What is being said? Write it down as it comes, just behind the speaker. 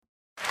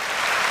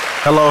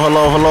Hello,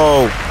 hello,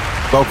 hello.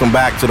 Welcome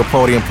back to the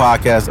Podium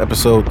Podcast,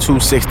 episode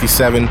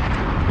 267.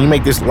 Can you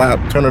make this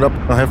loud? Turn it up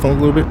on headphones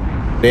a little bit.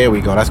 There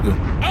we go. That's good.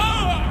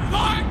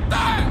 Like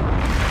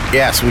that.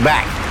 Yes, we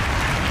back.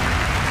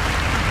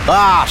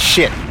 Ah,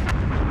 shit.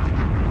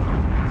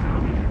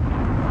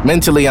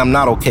 Mentally, I'm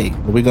not okay,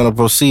 but we're going to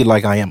proceed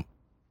like I am.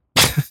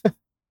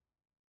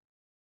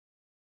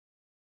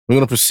 We're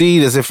going to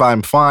proceed as if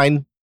I'm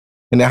fine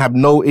and I have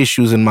no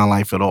issues in my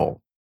life at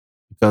all,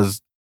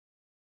 because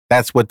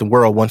that's what the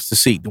world wants to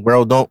see. The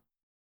world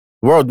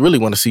really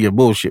want to see your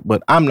bullshit,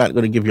 but I'm not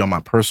going to give you all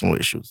my personal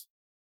issues.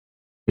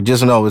 But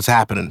just know it's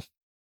happening.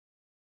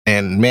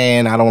 And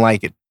man, I don't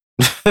like it.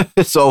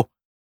 So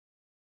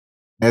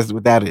that's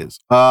what that is.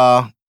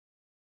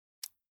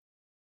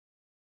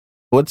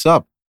 What's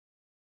up?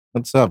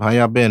 What's up? How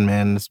y'all been,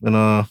 man? It's been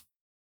a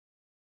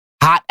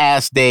hot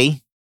ass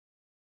day.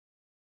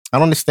 I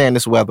don't understand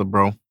this weather,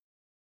 bro.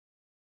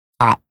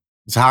 Hot.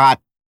 It's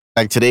hot.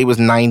 Like today was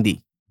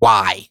 90.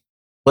 Why?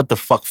 What the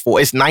fuck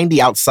for? It's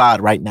 90 outside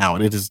right now,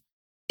 and it is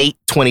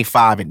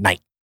 8:25 at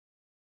night.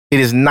 It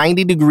is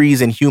 90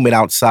 degrees and humid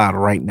outside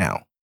right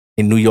now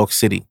in New York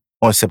City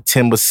on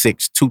September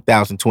 6,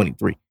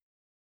 2023.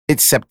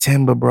 It's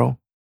September, bro.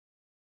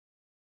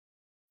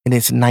 And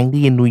it's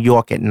 90 in New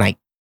York at night.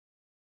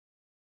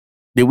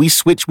 Did we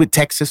switch with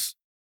Texas?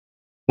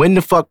 When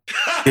the fuck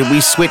did we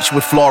switch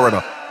with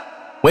Florida?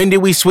 When did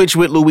we switch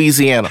with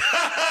Louisiana?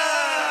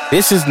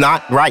 This is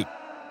not right.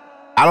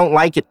 I don't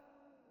like it.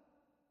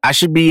 I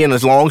should be in a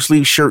long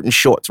sleeve shirt and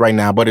shorts right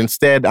now, but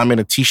instead I'm in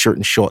a t-shirt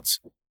and shorts.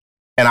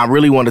 And I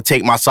really want to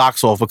take my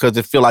socks off because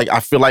I feel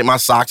like my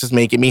socks is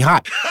making me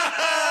hot.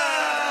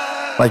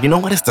 Like, you know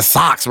what? It's the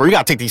socks, bro. You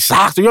gotta take these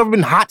socks. Have you ever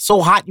been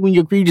so hot when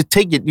you just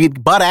take your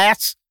butt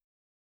ass?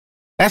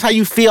 That's how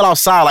you feel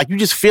outside. Like, you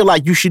just feel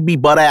like you should be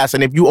butt ass.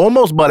 And if you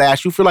almost butt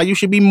ass, you feel like you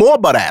should be more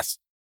butt ass.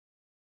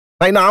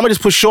 Like, nah, I'm gonna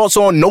just put shorts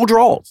on, no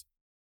drawers.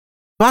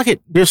 Fuck it.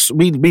 Just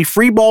be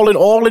free balling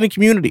all in the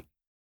community.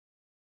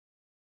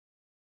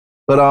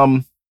 But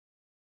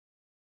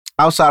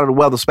outside of the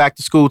weather, it's back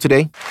to school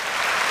today.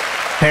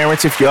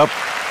 Parents, if you're up,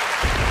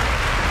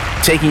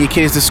 taking your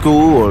kids to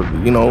school or,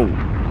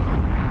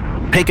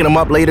 picking them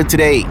up later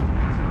today,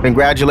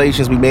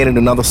 congratulations, we made it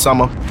another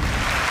summer.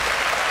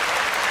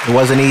 It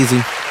wasn't easy.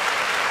 It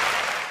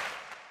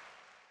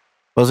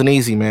wasn't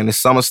easy, man. This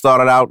summer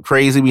started out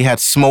crazy. We had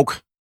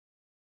smoke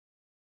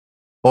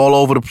all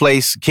over the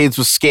place. Kids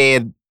were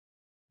scared.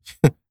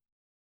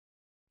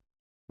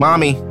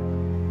 Mommy,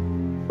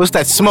 what's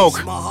that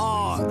smoke?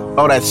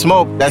 Oh, that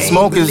smoke. That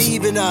smoke is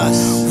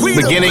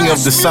beginning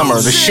of the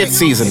summer, the shit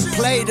season.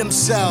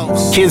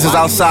 Kids is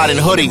outside in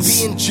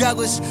hoodies.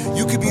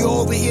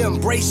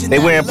 They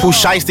wearing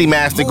Pooh-Shiesty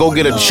masks to go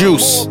get a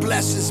juice.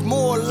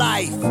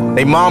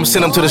 They mom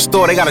sent them to the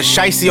store. They got a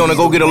shiesty on to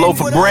go get a loaf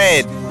of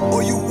bread.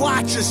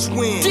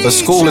 The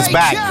school is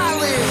back.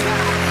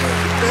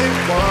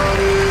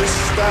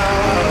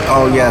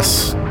 Oh,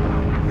 yes.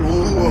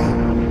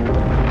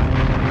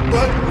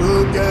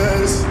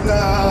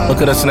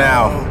 Look at us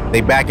now.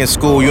 They back in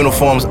school,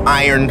 uniforms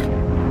ironed.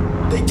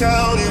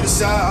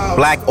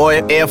 Black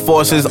Air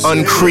Forces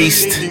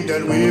uncreased. You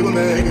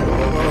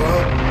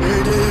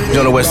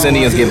know the West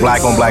Indians get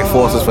black on black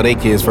forces for their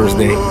kids' first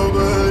day.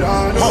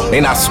 They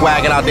not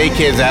swagging out their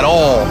kids at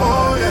all.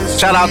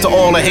 Shout out to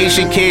all the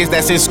Haitian kids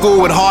that's in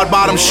school with hard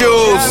bottom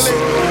shoes.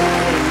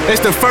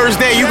 It's the first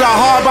day you got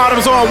hard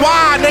bottoms on.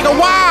 Why, nigga?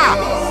 Why?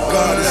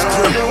 God is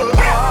great.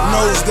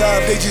 Nose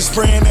dive, they just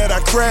praying that I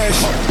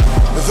crash.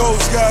 But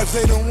those guys,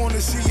 they don't want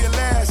to see you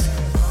last.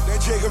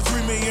 That Jacob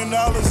 $3 million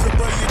above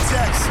your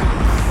tax.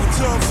 A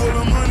tub full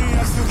of money,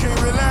 I still can't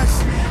relax.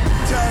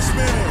 Time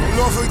spinning,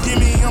 Lord forgive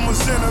me, I'm a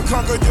sinner.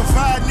 Conquer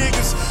divide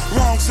niggas,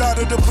 wrong side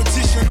of the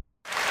petition.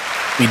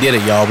 We did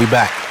it, y'all. We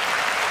back.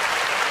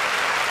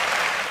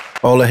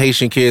 All the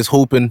Haitian kids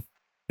hooping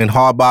in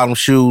hard bottom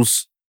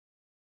shoes,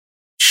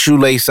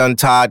 shoelace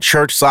untied,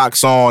 church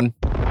socks on.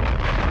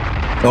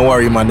 Don't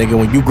worry, my nigga.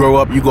 When you grow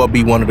up, you gonna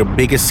be one of the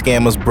biggest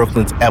scammers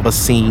Brooklyn's ever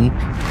seen,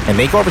 and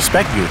they gonna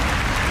respect you.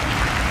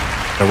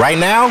 But right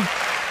now,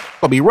 it's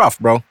gonna be rough,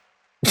 bro.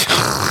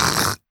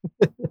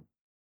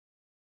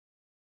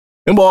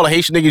 Remember all the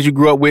Haitian niggas you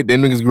grew up with?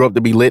 Them niggas grew up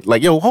to be lit.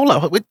 Like, yo, hold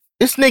up.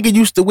 This nigga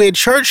used to wear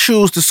church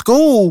shoes to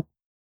school.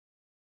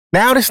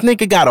 Now this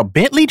nigga got a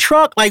Bentley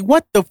truck? Like,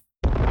 what the?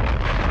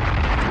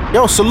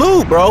 Yo,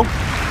 salute, bro.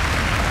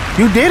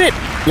 You did it.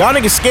 Y'all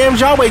niggas scammed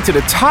y'all way to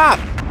the top.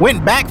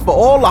 Went back for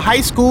all the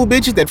high school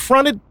bitches that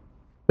fronted,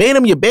 made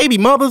them your baby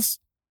mothers.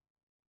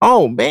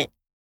 Oh, man.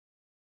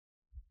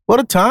 What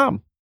a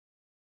time.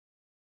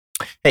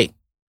 Hey.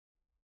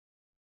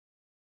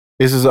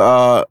 This is,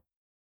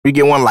 you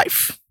get one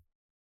life.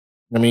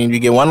 I mean, you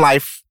get one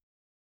life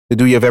to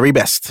do your very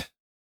best.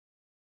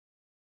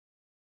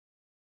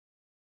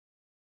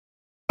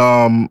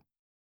 Got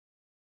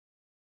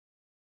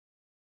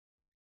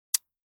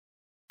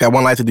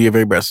one life to do your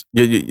very best.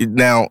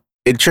 Now,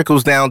 it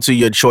trickles down to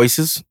your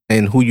choices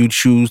and who you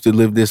choose to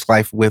live this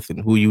life with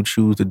and who you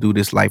choose to do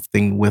this life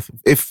thing with.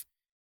 If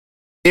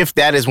If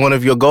that is one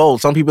of your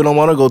goals. Some people don't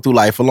want to go through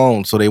life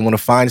alone, so they want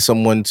to find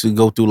someone to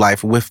go through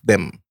life with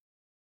them.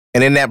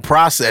 And in that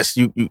process,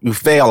 you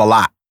fail a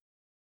lot.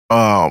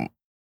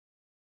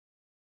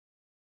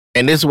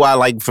 And this is why,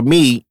 like, for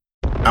me,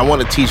 I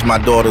want to teach my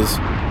daughters,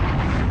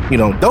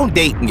 don't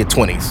date in your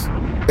 20s.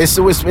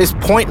 It's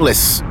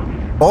pointless.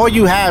 All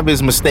you have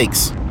is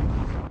mistakes.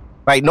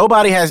 Like,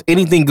 nobody has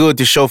anything good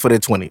to show for their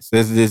 20s.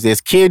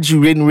 There's kids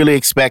you didn't really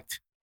expect.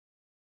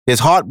 There's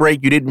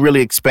heartbreak you didn't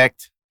really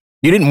expect.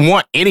 You didn't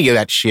want any of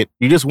that shit.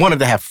 You just wanted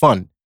to have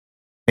fun.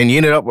 And you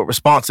ended up with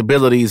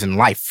responsibilities in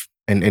life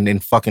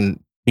and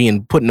fucking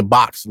being put in a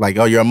box. Like,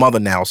 oh, you're a mother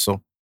now,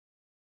 so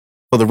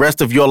for the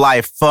rest of your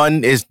life,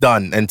 fun is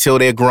done until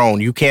they're grown.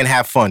 You can't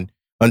have fun.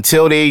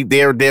 Until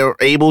they're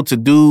able to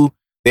do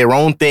their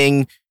own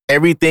thing,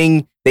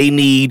 everything they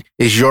need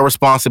is your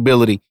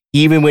responsibility,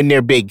 even when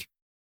they're big.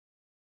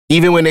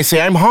 Even when they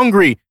say, I'm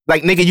hungry.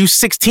 Like, nigga, you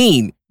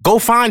 16. Go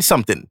find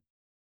something.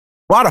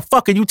 Why the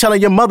fuck are you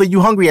telling your mother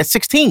you hungry at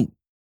 16?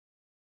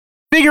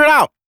 Figure it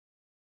out.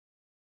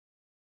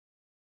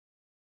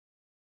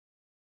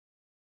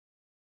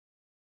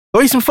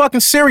 Go eat some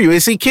fucking cereal. You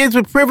see, kids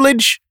with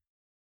privilege,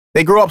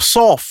 they grow up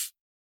soft.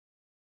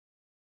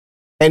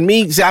 And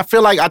me, I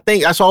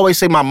think I always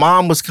say my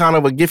mom was kind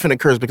of a gift and a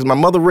curse because my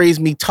mother raised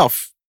me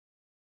tough.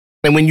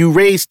 And when you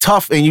raise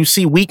tough and you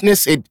see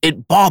weakness,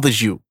 it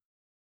bothers you.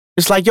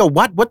 It's like, yo,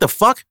 what? What the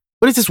fuck?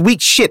 What is this weak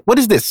shit? What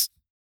is this?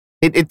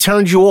 It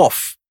turns you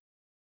off.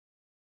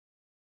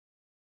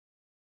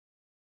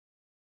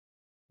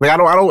 Like,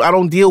 I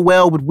don't deal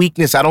well with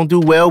weakness. I don't do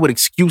well with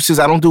excuses.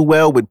 I don't do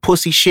well with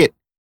pussy shit.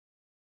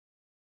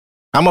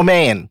 I'm a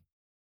man.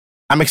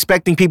 I'm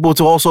expecting people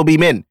to also be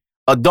men.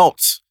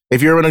 Adults.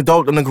 If you're an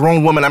adult and a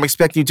grown woman, I'm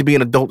expecting you to be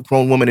an adult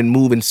grown woman and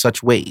move in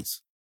such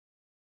ways.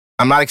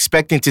 I'm not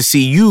expecting to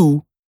see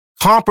you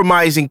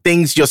compromising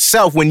things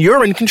yourself when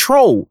you're in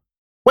control.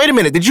 Wait a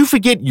minute. Did you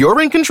forget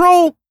you're in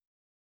control?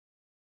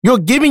 You're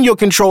giving your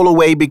control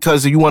away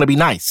because you want to be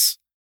nice.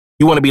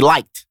 You want to be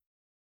liked.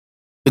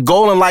 The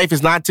goal in life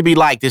is not to be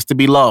liked, it's to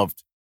be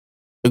loved.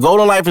 The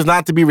goal in life is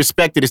not to be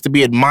respected, it's to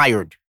be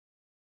admired.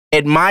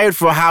 Admired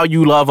for how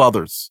you love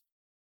others.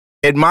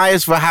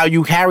 Admired for how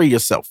you carry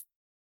yourself.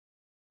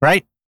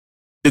 Right?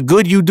 The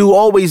good you do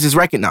always is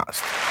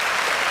recognized.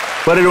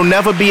 But it'll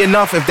never be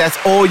enough if that's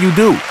all you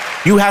do.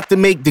 You have to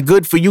make the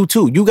good for you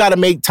too. You got to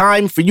make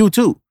time for you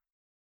too.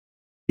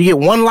 You get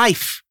one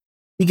life.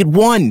 You get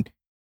one.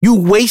 You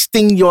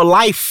wasting your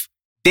life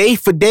day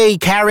for day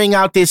carrying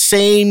out this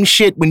same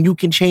shit when you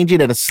can change it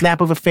at a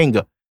snap of a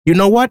finger. You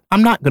know what?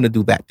 I'm not going to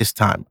do that this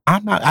time. I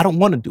don't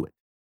want to do it.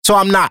 So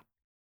I'm not.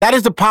 That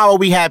is the power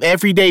we have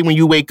every day when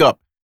you wake up.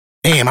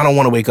 Damn, I don't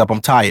want to wake up.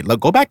 I'm tired. Look,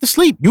 go back to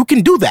sleep. You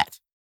can do that.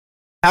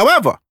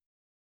 However,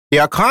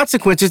 there are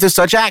consequences to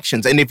such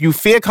actions. And if you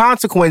fear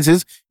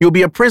consequences, you'll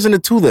be a prisoner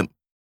to them.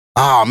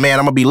 Oh, man,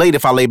 I'm going to be late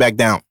if I lay back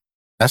down.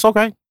 That's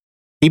okay.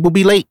 People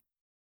be late.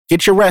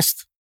 Get your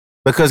rest.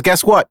 Because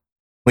guess what?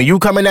 When you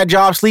come in that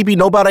job sleepy,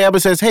 nobody ever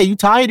says, hey, you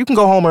tired? You can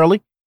go home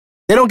early.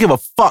 They don't give a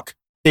fuck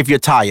if you're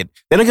tired.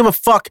 They don't give a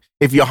fuck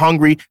if you're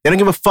hungry. They don't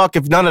give a fuck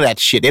if none of that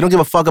shit. They don't give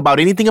a fuck about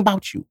anything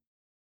about you.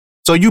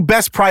 So you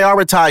best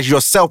prioritize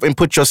yourself and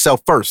put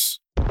yourself first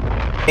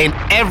in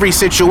every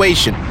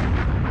situation.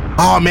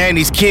 Oh, man,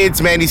 these kids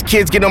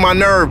get on my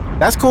nerve.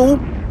 That's cool.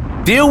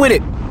 Deal with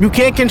it. You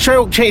can't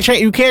control,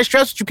 you can't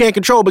stress what you can't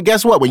control, but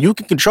guess what? When you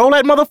can control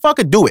that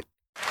motherfucker, do it.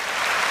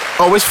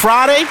 Oh, it's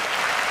Friday?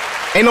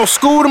 Ain't no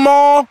school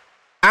tomorrow.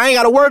 I ain't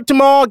got to work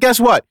tomorrow. Guess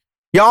what?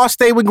 Y'all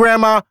stay with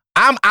grandma.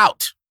 I'm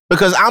out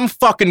because I'm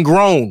fucking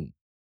grown.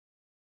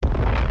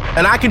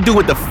 And I can do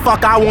what the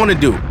fuck I want to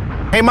do.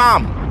 Hey,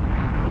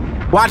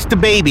 Mom, watch the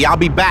baby. I'll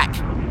be back.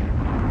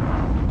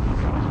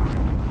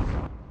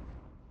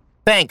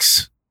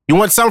 Thanks. You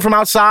want something from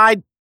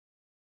outside?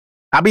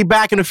 I'll be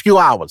back in a few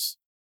hours.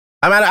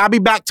 I'll be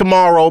back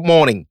tomorrow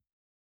morning.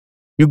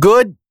 You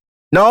good?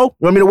 No?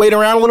 You want me to wait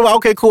around a little while?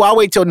 Okay, cool. I'll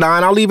wait till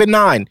 9. I'll leave at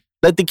 9.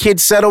 Let the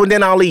kids settle and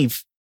then I'll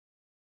leave.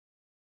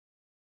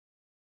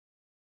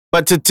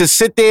 But to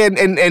sit there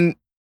and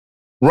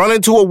run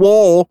into a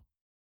wall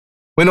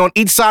when on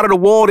each side of the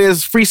wall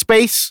there's free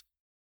space,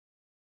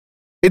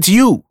 it's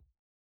you.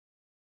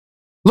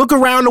 Look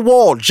around the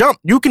wall. Jump.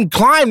 You can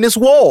climb this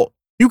wall.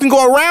 You can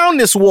go around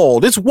this wall.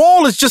 This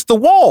wall is just the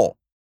wall.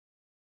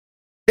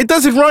 It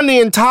doesn't run the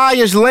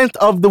entire length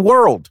of the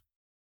world.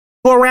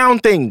 Go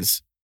around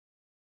things.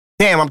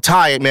 Damn, I'm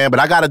tired, man,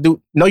 but I got to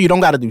do... No, you don't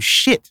got to do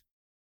shit.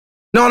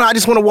 No, I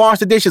just want to wash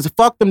the dishes.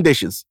 Fuck them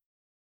dishes.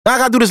 Now I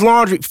got to do this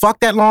laundry. Fuck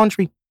that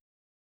laundry.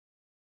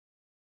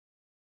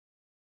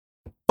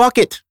 Fuck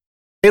it.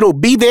 It'll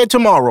be there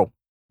tomorrow.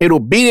 It'll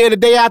be there the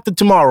day after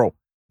tomorrow.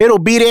 It'll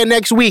be there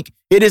next week.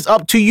 It is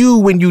up to you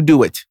when you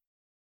do it.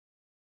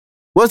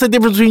 What's the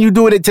difference between you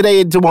doing it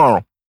today and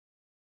tomorrow?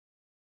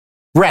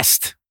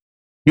 Rest.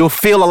 You'll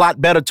feel a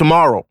lot better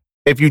tomorrow.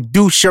 If you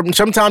do,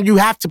 sometimes you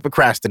have to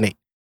procrastinate.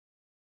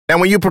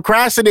 And when you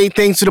procrastinate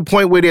things to the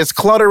point where there's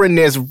clutter and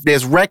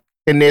there's wreck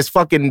and there's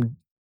fucking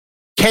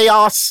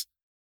chaos,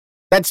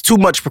 that's too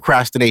much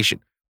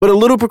procrastination. But a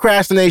little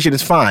procrastination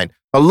is fine.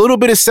 A little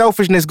bit of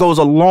selfishness goes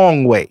a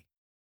long way.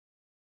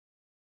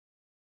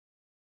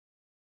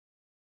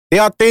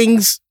 There are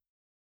things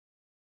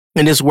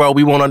in this world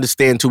we won't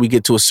understand until we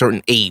get to a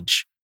certain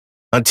age,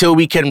 until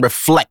we can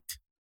reflect,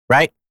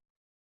 right?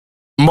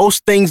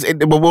 Most things,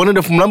 one of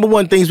the number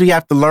one things we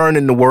have to learn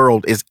in the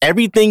world is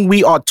everything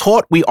we are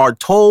taught, we are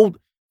told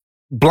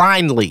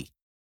blindly.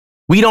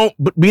 We don't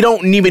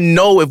even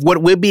know if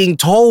what we're being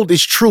told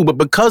is true, but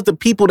because the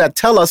people that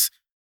tell us,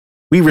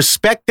 we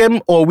respect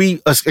them or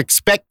we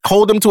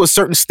hold them to a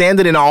certain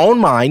standard in our own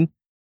mind,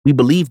 we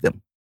believe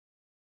them.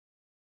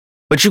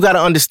 But you got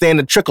to understand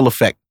the trickle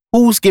effect.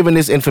 Who's giving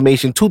this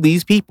information to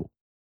these people?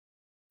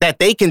 That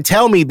they can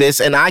tell me this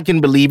and I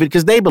can believe it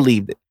because they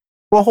believed it.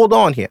 Well, hold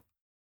on here.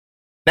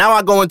 Now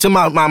I go into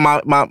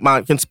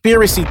my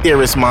conspiracy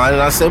theorist mind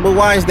and I say, well,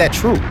 why is that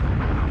true?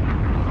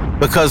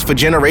 Because for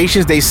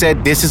generations they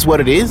said this is what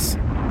it is.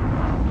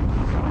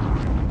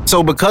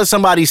 So because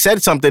somebody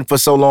said something for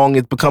so long,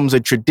 it becomes a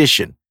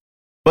tradition.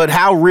 But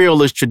how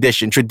real is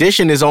tradition?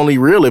 Tradition is only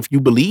real if you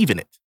believe in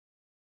it.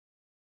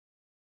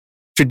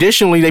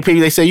 Traditionally,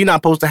 they say you're not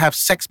supposed to have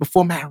sex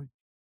before marriage.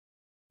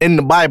 In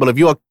the Bible, if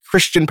you're a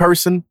Christian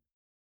person,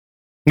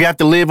 you have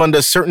to live under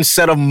a certain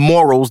set of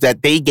morals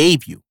that they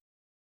gave you.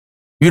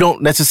 You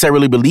don't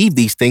necessarily believe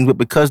these things, but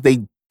because they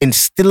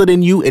instill it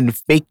in you and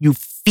make you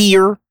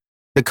fear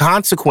the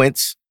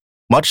consequence,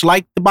 much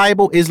like the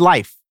Bible, is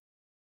life.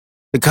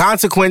 The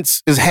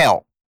consequence is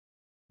hell.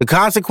 The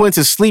consequence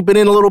is sleeping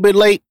in a little bit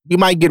late. You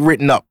might get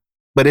written up.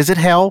 But is it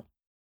hell?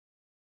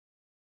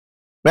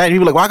 Man,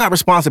 people are like, well, I got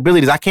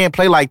responsibilities. I can't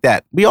play like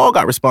that. We all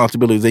got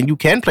responsibilities, and you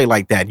can play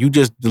like that. You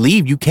just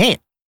believe you can't.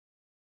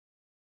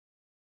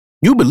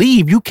 You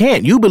believe you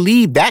can't. You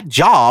believe that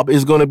job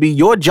is going to be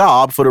your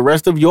job for the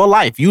rest of your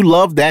life. You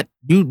love that.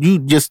 You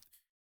just,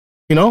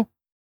 you know.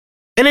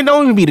 And it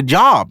don't even be the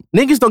job.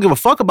 Niggas don't give a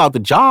fuck about the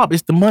job.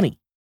 It's the money.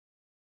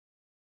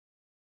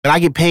 And I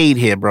get paid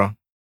here, bro.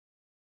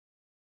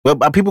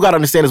 But people got to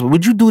understand this.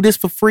 Would you do this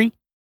for free?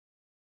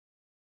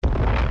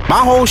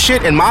 My whole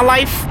shit in my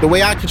life, the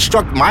way I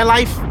construct my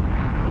life,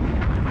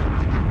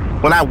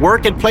 when I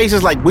work at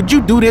places, like, would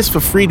you do this for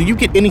free? Do you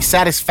get any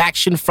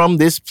satisfaction from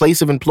this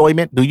place of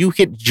employment? Do you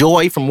get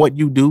joy from what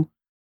you do?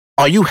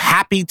 Are you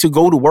happy to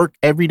go to work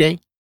every day?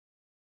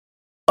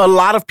 A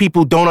lot of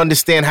people don't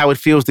understand how it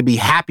feels to be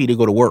happy to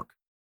go to work.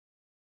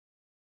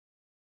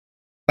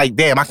 Like,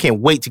 damn, I can't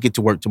wait to get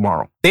to work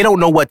tomorrow. They don't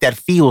know what that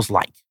feels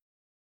like.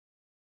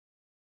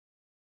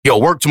 Yo,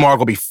 work tomorrow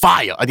gonna be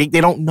fire. I think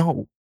they don't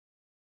know.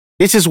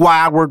 This is why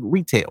I work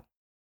retail.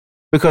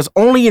 Because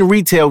only in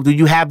retail do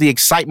you have the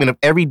excitement of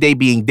every day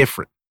being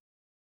different.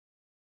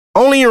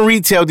 Only in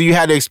retail do you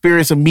have the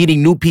experience of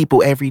meeting new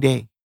people every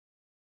day.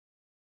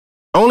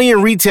 Only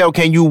in retail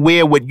can you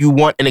wear what you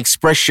want and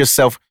express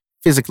yourself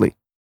physically.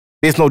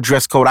 There's no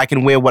dress code. I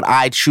can wear what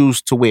I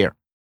choose to wear.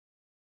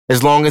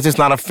 As long as it's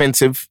not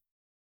offensive,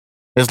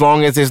 as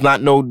long as there's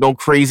not no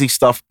crazy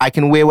stuff, I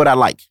can wear what I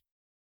like.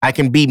 I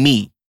can be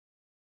me.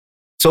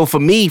 So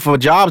for me, for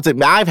jobs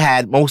that I've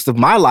had most of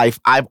my life,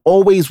 I've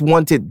always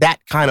wanted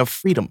that kind of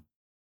freedom.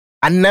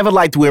 I never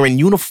liked wearing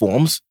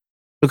uniforms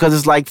because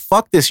it's like,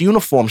 fuck this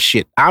uniform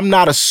shit. I'm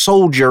not a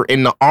soldier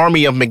in the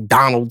army of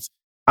McDonald's.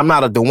 I'm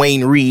not a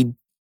Dwayne Reed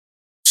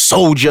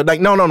soldier.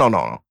 Like,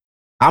 no.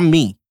 I'm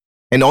me.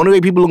 And the only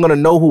way people are going to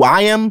know who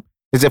I am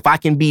is if I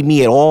can be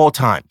me at all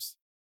times.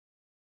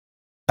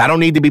 I don't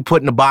need to be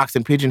put in a box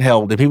and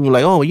pigeonholed. And people are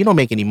like, oh, you don't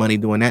make any money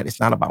doing that. It's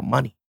not about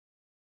money.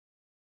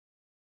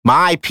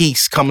 My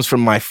peace comes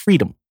from my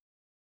freedom.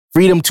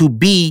 Freedom to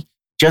be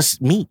just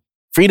me.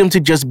 Freedom to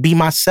just be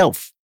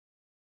myself.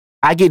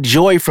 I get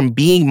joy from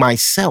being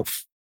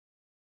myself.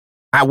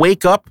 I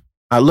wake up,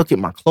 I look at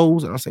my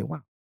clothes, and I say,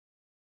 wow,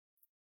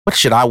 what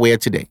should I wear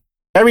today?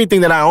 Everything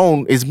that I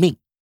own is me.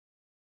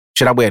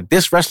 Should I wear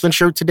this wrestling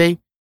shirt today?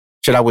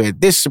 Should I wear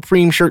this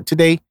Supreme shirt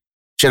today?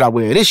 Should I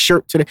wear this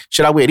shirt today?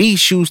 Should I wear these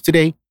shoes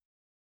today?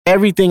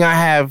 Everything I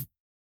have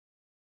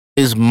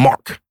is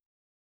Mark.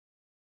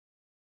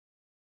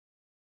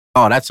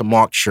 Oh, that's a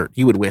Mark shirt.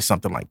 He would wear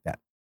something like that.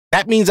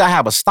 That means I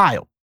have a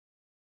style.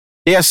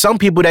 There are some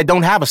people that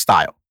don't have a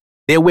style.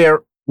 They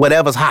wear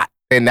whatever's hot,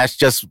 and that's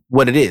just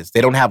what it is.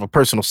 They don't have a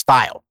personal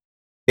style.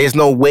 There's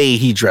no way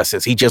he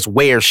dresses. He just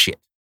wears shit.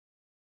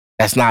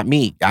 That's not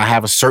me. I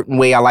have a certain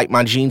way I like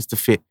my jeans to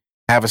fit.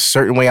 I have a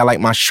certain way I like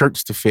my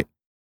shirts to fit.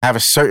 I have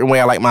a certain way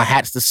I like my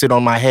hats to sit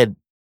on my head.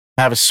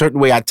 I have a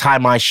certain way I tie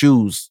my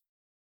shoes.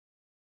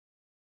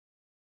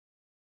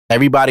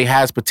 Everybody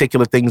has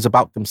particular things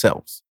about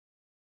themselves.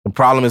 The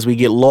problem is we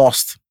get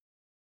lost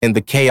in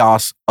the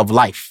chaos of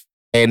life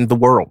and the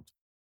world.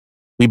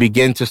 We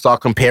begin to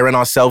start comparing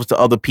ourselves to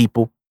other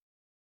people.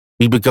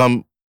 We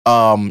become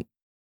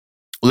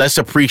less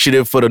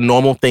appreciative for the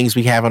normal things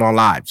we have in our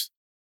lives.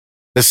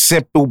 The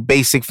simple,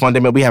 basic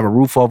fundamental. We have a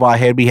roof over our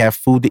head. We have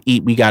food to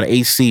eat. We got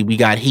AC. We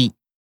got heat.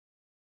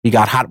 We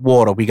got hot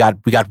water. We got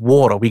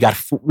water. We got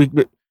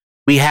food.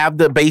 We have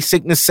the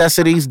basic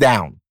necessities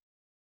down.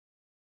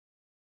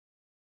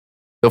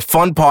 The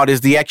fun part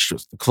is the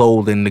extras, the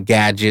clothing, the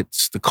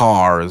gadgets, the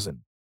cars,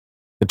 and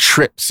the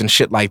trips and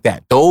shit like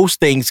that. Those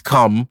things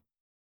come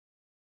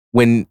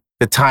when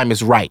the time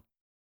is right.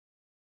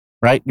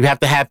 Right? You have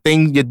to have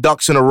your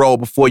ducks in a row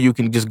before you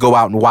can just go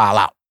out and wild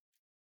out.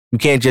 You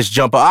can't just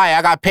jump, all right,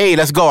 I got paid,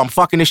 let's go. I'm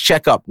fucking this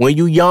check up. When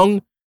you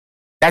young,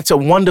 that's a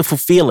wonderful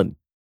feeling.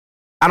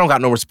 I don't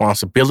got no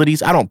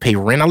responsibilities. I don't pay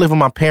rent. I live with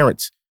my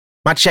parents.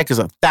 My check is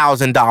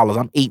 $1,000.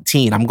 I'm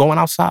 18. I'm going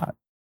outside.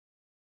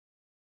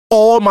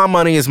 All my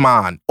money is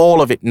mine.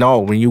 All of it. No,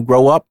 when you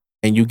grow up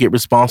and you get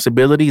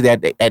responsibility,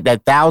 that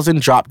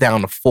 1,000 dropped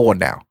down to 4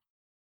 now.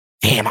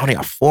 Damn, I only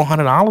got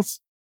 $400?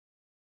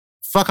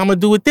 Fuck, I'm going to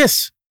do with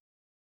this.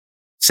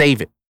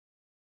 Save it.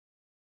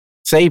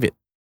 Save it.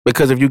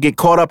 Because if you get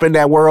caught up in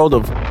that world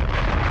of,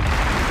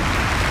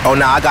 oh,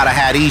 now I got to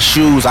have these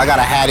shoes, I got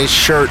to have this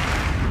shirt,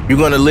 you're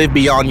going to live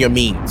beyond your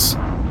means.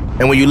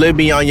 And when you live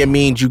beyond your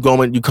means, you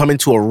come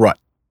into a rut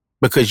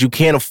because you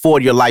can't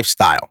afford your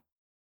lifestyle.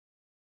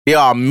 There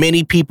are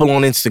many people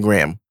on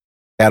Instagram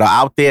that are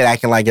out there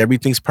acting like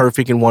everything's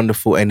perfect and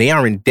wonderful, and they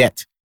are in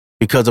debt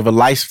because of a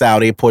lifestyle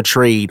they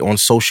portrayed on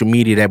social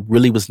media that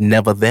really was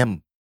never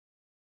them.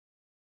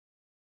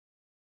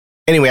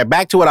 Anyway,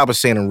 back to what I was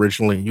saying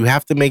originally. You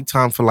have to make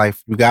time for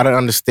life. You got to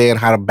understand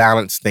how to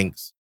balance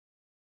things.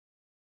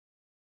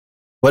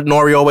 What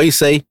Nori always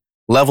say,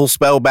 level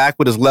spelled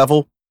backward is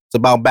level. It's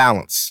about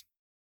balance.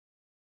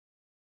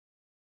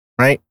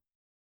 Right?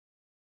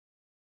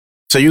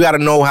 So you got to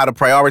know how to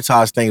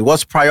prioritize things.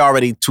 What's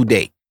priority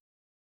today?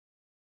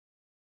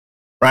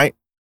 Right?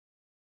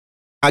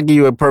 I'll give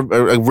you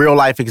a real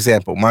life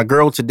example. My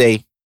girl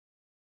today,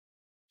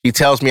 she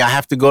tells me I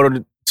have to go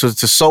to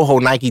Soho,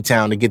 Nike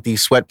Town to get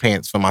these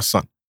sweatpants for my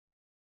son.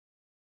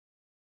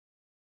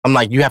 I'm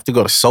like, you have to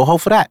go to Soho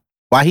for that?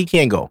 Why he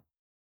can't go?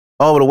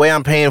 Oh, the way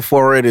I'm paying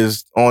for it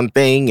is on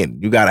thing,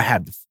 and you got to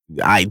have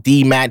the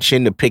ID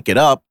matching to pick it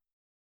up.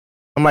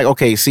 I'm like,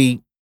 okay,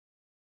 see,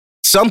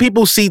 some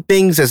people see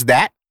things as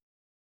that,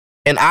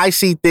 and I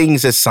see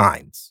things as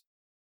signs.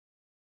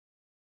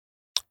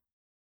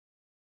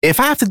 If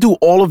I have to do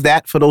all of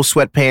that for those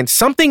sweatpants,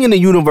 something in the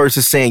universe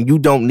is saying you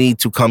don't need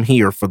to come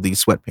here for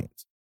these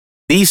sweatpants.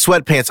 These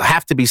sweatpants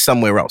have to be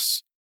somewhere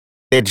else.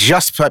 They're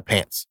just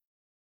sweatpants.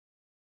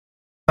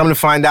 Come to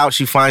find out,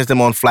 she finds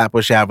them on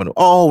Flatbush Avenue.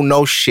 Oh,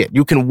 no shit.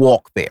 You can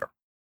walk there.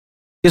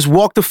 Just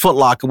walk to Foot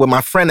Locker where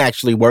my friend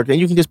actually worked, and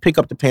you can just pick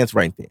up the pants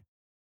right there.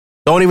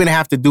 Don't even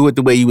have to do it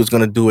the way you was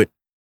going to do it.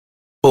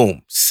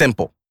 Boom.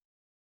 Simple.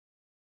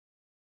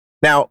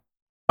 Now,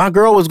 my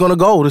girl was going to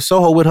go to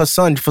Soho with her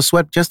son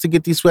for just to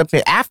get these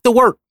sweatpants. After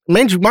work,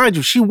 mind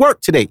you, she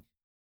worked today.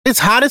 It's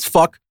hot as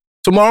fuck.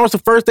 Tomorrow's the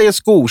first day of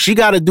school. She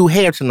got to do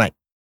hair tonight.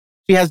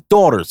 She has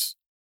daughters.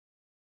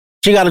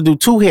 She got to do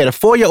 2 hair. The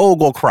 4-year-old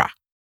go cry.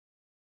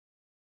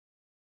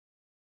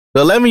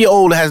 The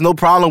 11-year-old has no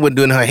problem with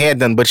doing her hair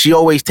done, but she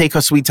always take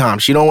her sweet time.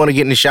 She don't want to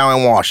get in the shower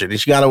and wash it. And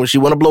she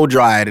want to blow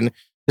dry it. And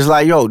it's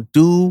like, yo,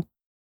 do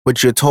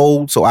what you're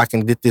told so I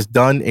can get this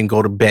done and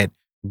go to bed.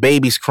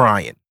 Baby's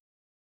crying.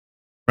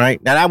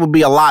 Right? Now, that would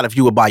be a lot if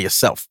you were by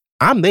yourself.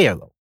 I'm there,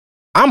 though.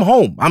 I'm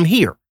home. I'm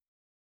here.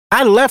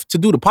 I left to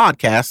do the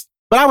podcast,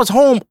 but I was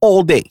home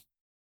all day.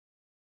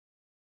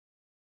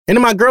 And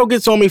then my girl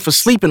gets on me for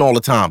sleeping all the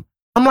time.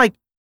 I'm like,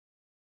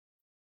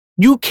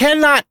 you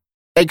cannot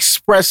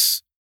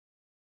express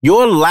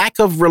your lack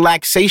of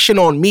relaxation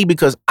on me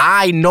because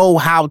I know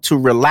how to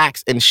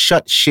relax and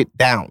shut shit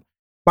down.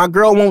 My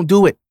girl won't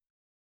do it.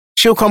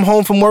 She'll come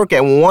home from work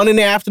at 1 in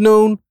the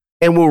afternoon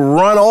and will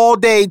run all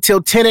day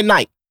till 10 at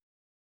night.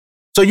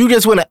 So you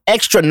just went an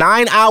extra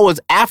 9 hours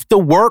after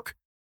work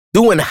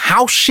doing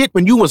house shit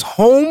when you was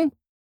home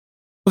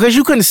because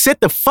you couldn't sit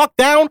the fuck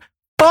down?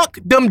 Fuck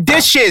them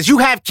dishes. You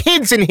have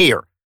kids in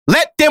here.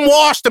 Let them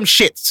wash them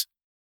shits.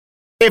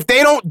 If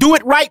they don't do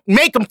it right,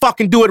 make them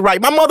fucking do it right.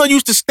 My mother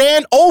used to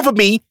stand over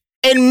me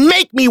and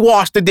make me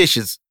wash the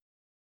dishes.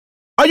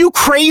 Are you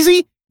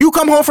crazy? You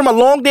come home from a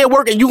long day of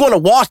work and you going to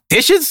wash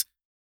dishes?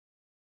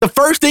 The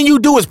first thing you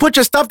do is put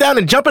your stuff down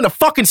and jump in the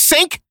fucking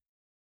sink?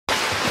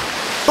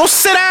 Go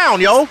sit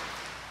down, yo.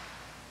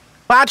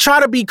 But I try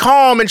to be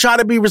calm and try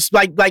to be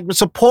like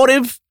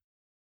supportive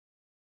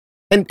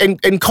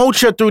and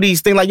coach her through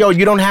these things. Like, yo,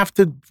 you don't have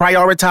to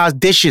prioritize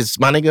dishes,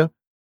 my nigga.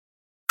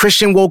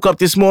 Christian woke up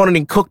this morning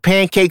and cooked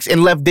pancakes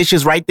and left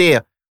dishes right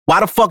there. Why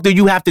the fuck do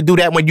you have to do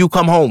that when you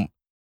come home?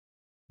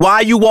 Why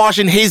are you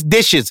washing his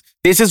dishes?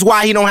 This is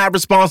why he don't have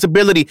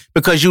responsibility,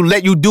 because you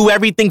let you do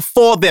everything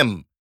for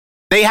them.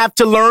 They have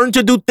to learn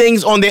to do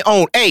things on their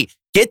own. Hey,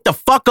 get the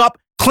fuck up,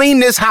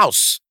 clean this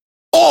house.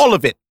 All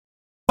of it.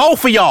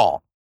 Both of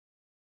y'all.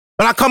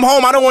 When I come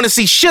home, I don't want to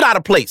see shit out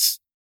of place.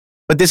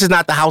 But this is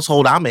not the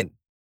household I'm in.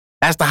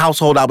 That's the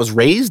household I was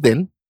raised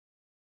in.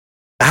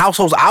 The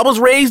households I was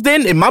raised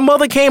in, and my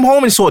mother came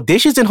home and saw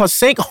dishes in her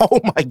sink. Oh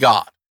my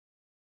God.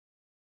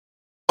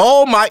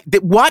 Oh my,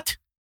 what?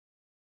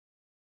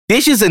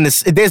 There's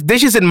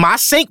dishes in my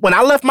sink. When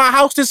I left my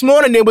house this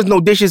morning, there was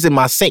no dishes in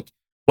my sink.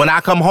 When I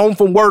come home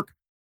from work,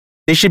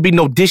 there should be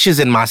no dishes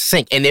in my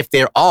sink. And if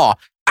there are,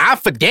 I'm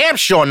for damn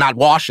sure not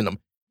washing them.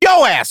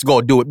 Your ass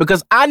go do it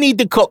because I need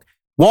to cook.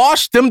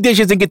 Wash them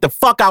dishes and get the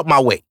fuck out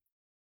my way.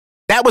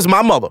 That was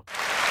my mother.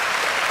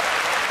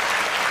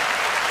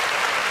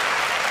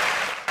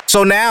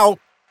 So now,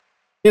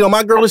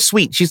 my girl is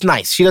sweet. She's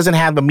nice. She doesn't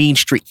have a mean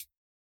streak.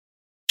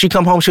 She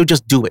come home, she'll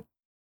just do it.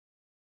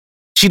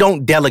 She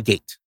don't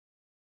delegate.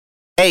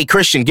 Hey,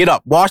 Christian, get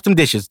up. Wash them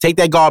dishes. Take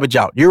that garbage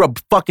out. You're a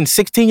fucking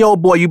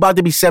 16-year-old boy. You're about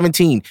to be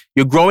 17.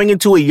 You're growing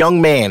into a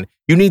young man.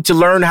 You need to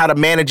learn how to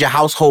manage a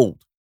household.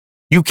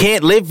 You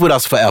can't live with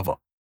us forever.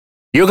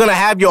 You're going to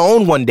have your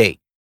own one day.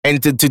 And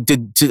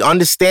to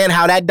understand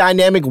how that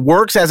dynamic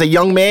works as a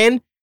young man,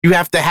 you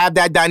have to have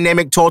that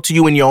dynamic taught to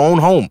you in your own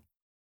home.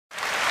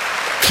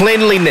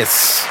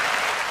 Cleanliness.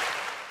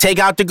 Take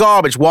out the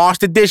garbage. Wash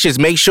the dishes.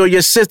 Make sure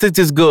your sister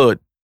is good.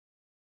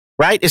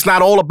 Right? It's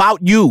not all about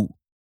you.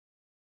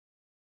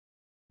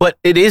 But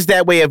it is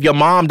that way if your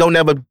mom don't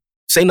ever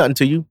say nothing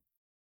to you.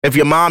 If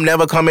your mom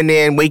never come in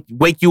there and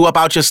wake you up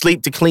out your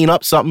sleep to clean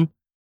up something.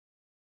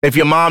 If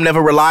your mom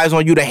never relies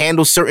on you to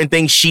handle certain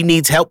things she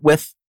needs help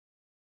with.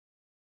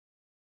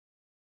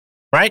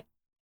 Right?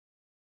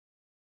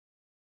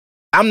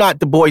 I'm not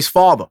the boy's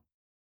father.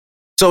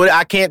 So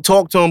I can't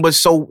talk to him,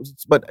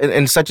 but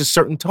in such a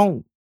certain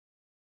tone.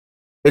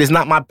 It is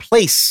not my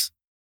place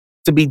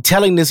to be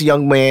telling this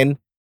young man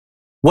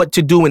what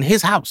to do in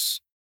his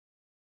house.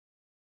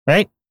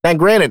 Right? Now,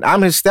 granted,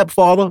 I'm his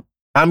stepfather.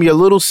 I'm your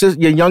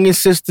your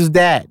youngest sister's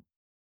dad.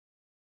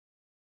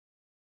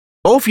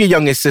 Both your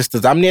youngest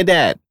sisters, I'm their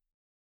dad.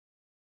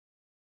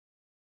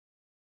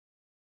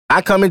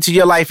 I come into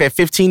your life at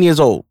 15 years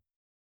old.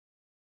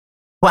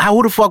 Well,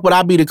 who the fuck would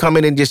I be to come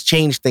in and just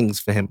change things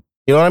for him?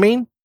 You know what I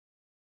mean?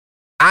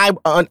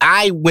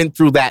 I went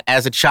through that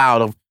as a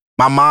child of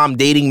my mom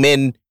dating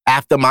men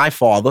after my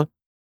father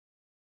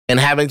and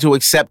having to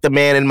accept a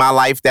man in my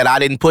life that I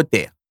didn't put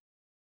there.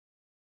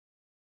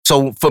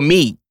 So for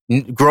me,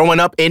 growing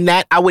up in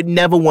that, I would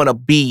never want to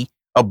be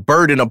a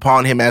burden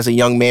upon him as a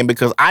young man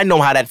because I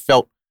know how that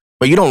felt,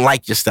 but you don't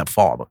like your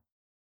stepfather.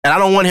 And I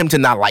don't want him to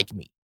not like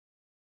me.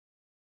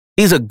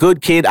 He's a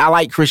good kid. I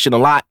like Christian a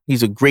lot.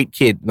 He's a great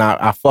kid. Now,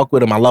 I fuck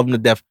with him. I love him to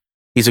death.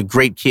 He's a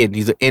great kid.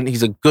 He's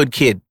a good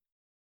kid.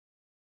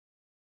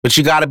 But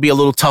you got to be a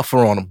little tougher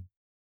on him,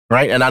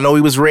 right? And I know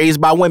he was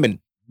raised by women.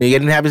 He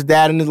didn't have his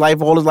dad in his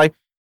life all his life.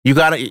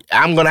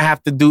 I'm going to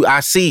have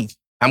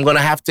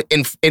to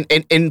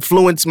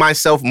influence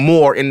myself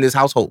more in this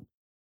household.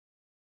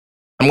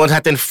 I'm going to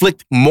have to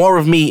inflict more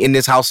of me in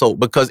this household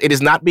because it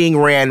is not being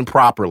ran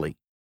properly.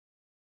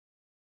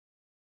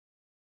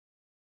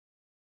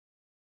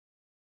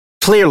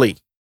 Clearly,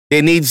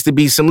 there needs to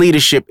be some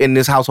leadership in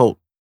this household.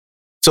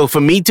 So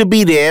for me to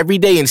be there every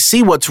day and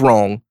see what's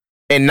wrong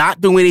and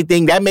not do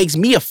anything, that makes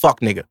me a fuck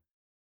nigga.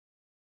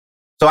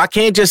 So I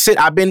can't just sit.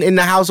 I've been in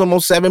the house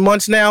almost 7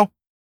 months now.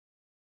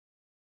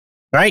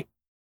 Right?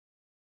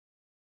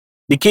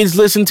 The kids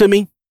listen to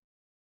me.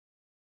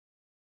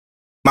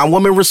 My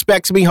woman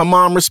respects me. Her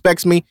mom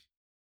respects me.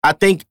 I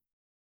think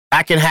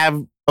I can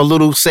have a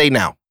little say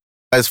now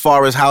as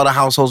far as how the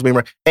household's being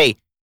run. Hey,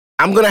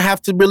 I'm going to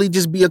have to really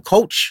just be a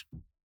coach.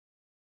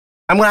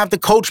 I'm going to have to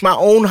coach my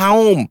own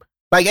home.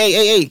 Like,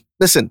 hey,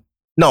 listen.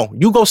 No,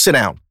 you go sit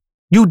down.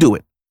 You do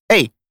it.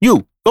 Hey,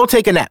 you, go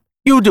take a nap.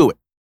 You do it.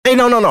 Hey,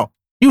 no.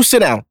 You sit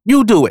down.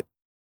 You do it.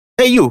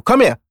 Hey, you,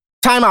 come here.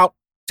 Time out.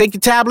 Take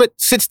your tablet.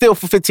 Sit still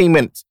for 15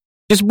 minutes.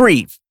 Just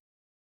breathe.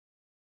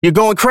 You're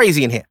going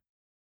crazy in here.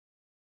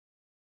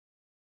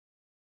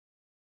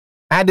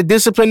 I had to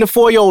discipline the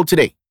 4-year-old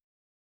today.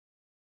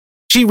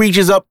 She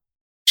reaches up.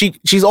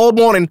 She's all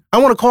morning. I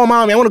want to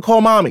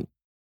call mommy.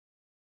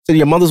 So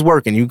your mother's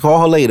working. You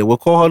call her later. We'll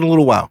call her in a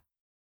little while.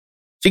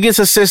 She gets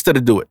her sister to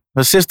do it.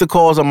 Her sister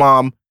calls her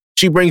mom.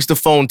 She brings the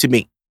phone to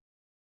me.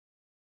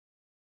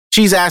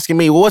 She's asking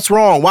me, well, what's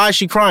wrong? Why is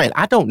she crying?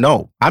 I don't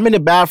know. I'm in the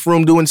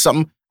bathroom doing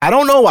something. I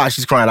don't know why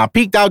she's crying. I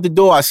peeked out the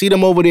door. I see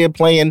them over there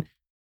playing.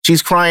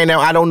 She's crying now.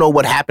 I don't know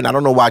what happened. I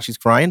don't know why she's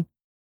crying.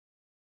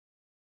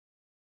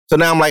 So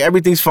now I'm like,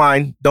 everything's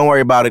fine. Don't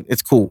worry about it.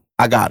 It's cool.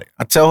 I got it.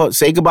 I tell her,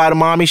 say goodbye to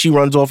mommy. She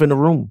runs off in the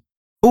room.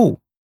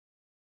 Cool.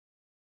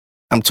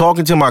 I'm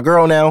talking to my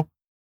girl now.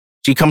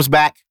 She comes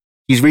back.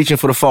 She's reaching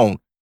for the phone.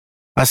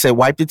 I said,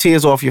 wipe the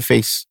tears off your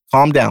face.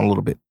 Calm down a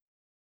little bit.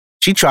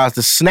 She tries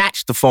to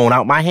snatch the phone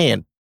out my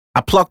hand.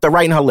 I plucked her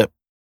right in her lip.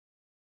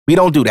 We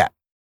don't do that.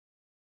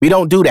 We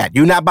don't do that.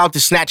 You're not about to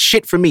snatch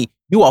shit from me.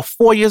 You are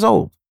 4 years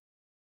old.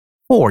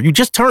 4. You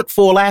just turned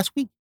 4 last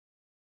week.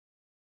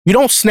 You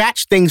don't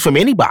snatch things from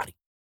anybody.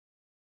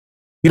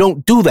 You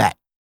don't do that.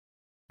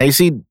 And you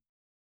see,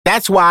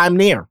 that's why I'm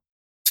there.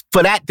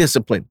 For that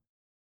discipline.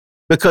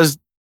 Because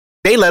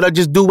they let her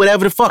just do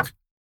whatever the fuck.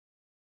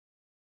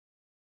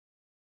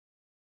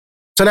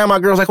 So now my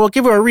girl's like, well,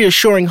 give her a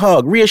reassuring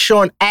hug.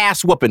 Reassuring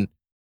ass whooping.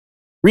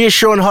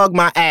 Reassuring hug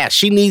my ass.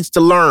 She needs to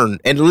learn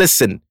and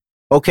listen.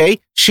 Okay?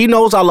 She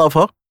knows I love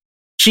her.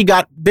 She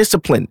got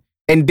discipline.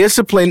 And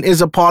discipline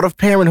is a part of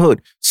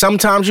parenthood.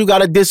 Sometimes you got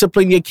to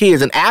discipline your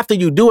kids. And after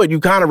you do it, you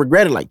kind of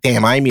regret it. Like,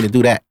 damn, I didn't mean to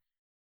do that.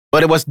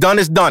 But what's done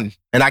is done.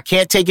 And I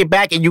can't take it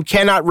back. And you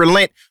cannot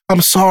relent.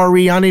 I'm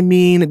sorry. I didn't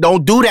mean.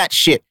 Don't do that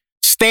shit.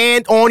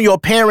 Stand on your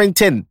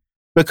parenting.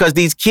 Because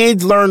these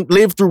kids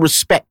live through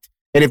respect.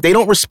 And if they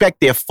don't respect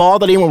their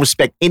father, they won't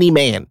respect any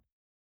man.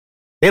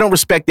 They don't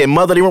respect their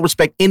mother. They won't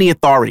respect any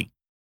authority.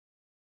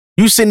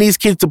 You send these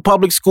kids to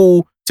public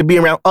school to be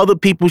around other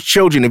people's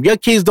children. If your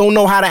kids don't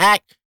know how to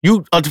act,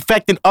 you are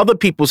affecting other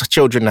people's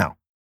children now.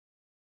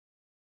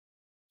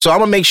 So I'm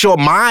going to make sure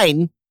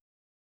mine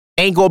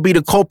ain't going to be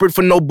the culprit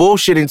for no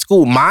bullshit in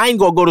school. Mine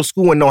going to go to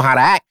school and know how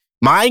to act.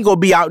 Mine going to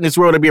be out in this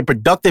world to be a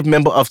productive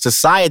member of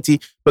society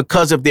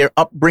because of their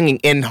upbringing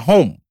in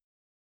home.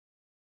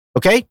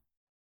 Okay?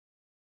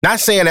 Not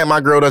saying that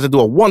my girl doesn't do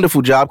a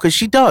wonderful job, because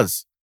she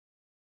does.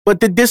 But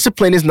the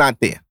discipline is not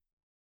there.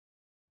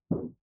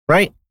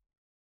 Right?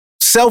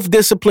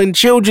 Self-discipline,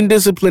 children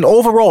discipline,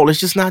 overall, it's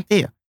just not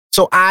there.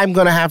 So I'm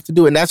going to have to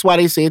do it. And that's why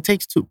they say it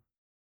takes two.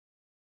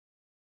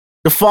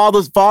 The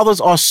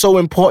fathers are so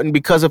important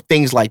because of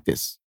things like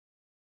this.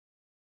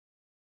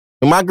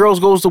 When my girl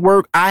goes to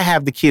work, I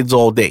have the kids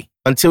all day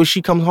until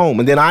she comes home,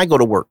 and then I go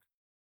to work.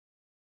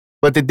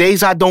 But the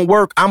days I don't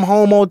work, I'm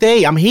home all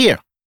day. I'm here.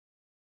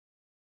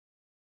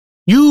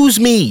 Use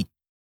me.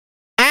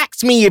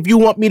 Ask me if you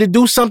want me to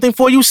do something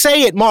for you.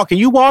 Say it, Mark. Can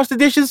you wash the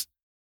dishes?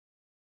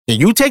 Can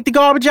you take the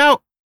garbage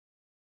out?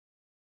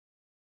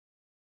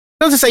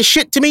 Doesn't say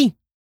shit to me.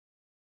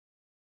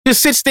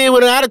 Just sits there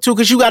with an attitude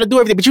because you got to do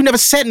everything, but you never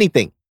said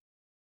anything.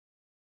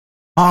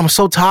 Oh, I'm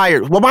so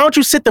tired. Well, why don't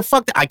you sit the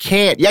fuck down? I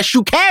can't. Yes,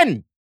 you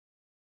can.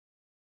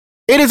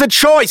 It is a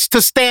choice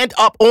to stand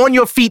up on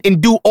your feet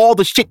and do all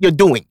the shit you're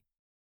doing.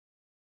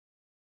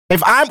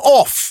 If I'm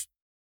off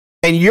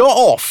and you're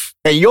off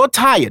and you're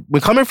tired,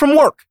 we're coming from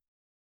work,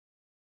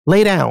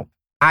 lay down.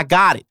 I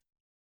got it.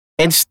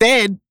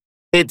 Instead,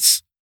 I'm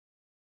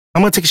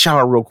going to take a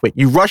shower real quick.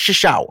 You rush your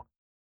shower.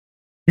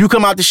 You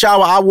come out the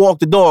shower, I walk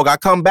the dog. I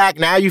come back,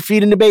 now you're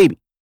feeding the baby.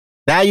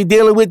 Now you're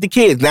dealing with the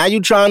kids. Now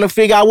you're trying to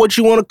figure out what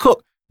you want to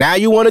cook. Now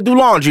you want to do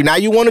laundry. Now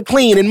you want to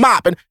clean and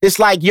mop. And it's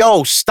like,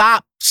 yo,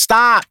 stop.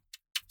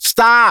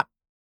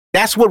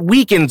 That's what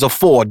weekends are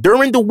for.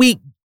 During the week,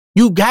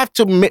 you have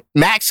to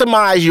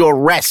maximize your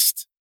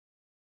rest.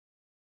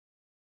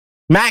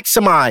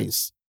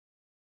 Maximize.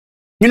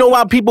 You know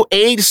why people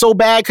age so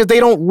bad? Because they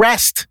don't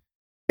rest.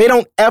 They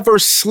don't ever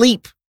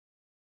sleep.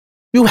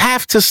 You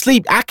have to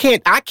sleep. I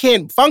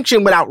can't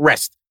function without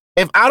rest.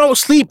 If I don't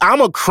sleep,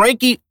 I'm a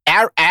cranky,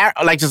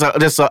 like just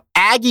a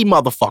aggy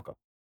motherfucker.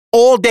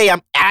 All day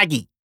I'm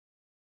aggy.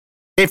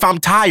 If I'm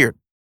tired,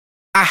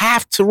 I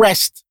have to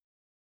rest.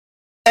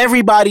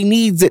 Everybody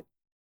needs it.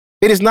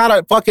 It is not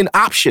a fucking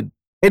option.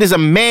 It is a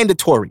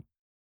mandatory.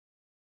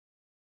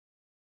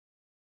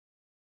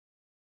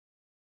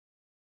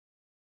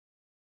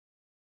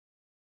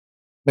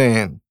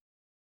 Man.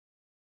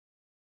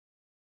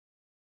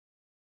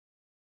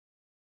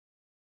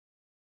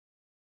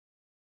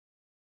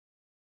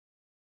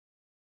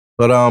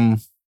 But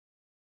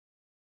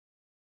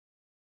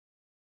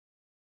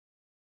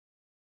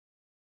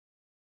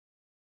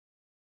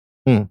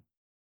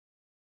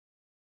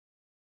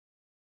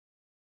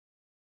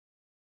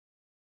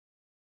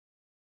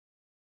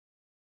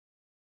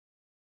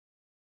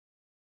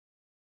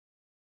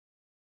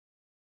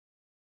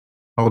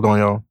hold on,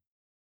 y'all.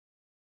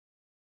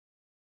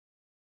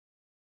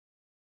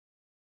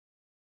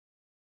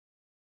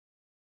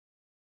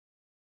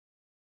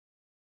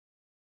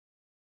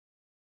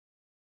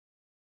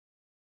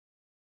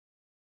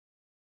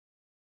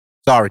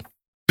 Sorry.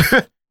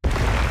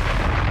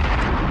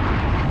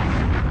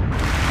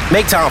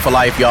 Make time for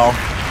life, y'all.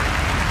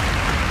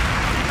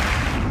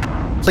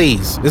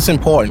 Please, it's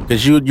important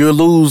because you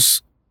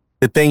lose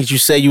the things you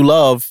say you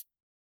love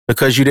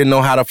because you didn't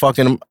know how to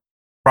fucking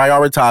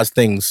prioritize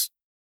things.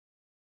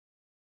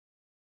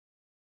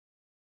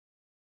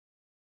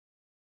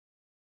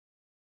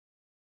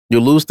 You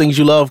lose things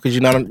you love because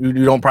you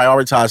don't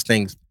prioritize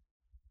things.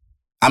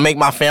 I make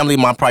my family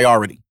my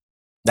priority.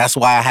 That's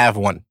why I have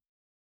one.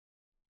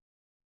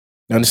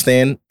 You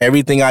understand?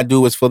 Everything I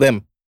do is for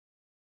them.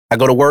 I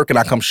go to work and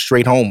I come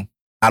straight home.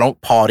 I don't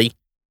party.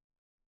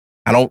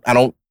 I just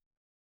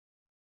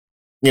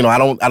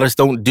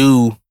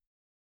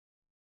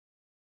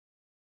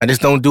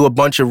don't do a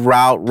bunch of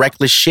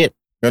reckless shit.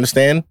 You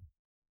understand?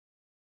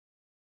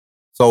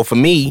 So for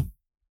me,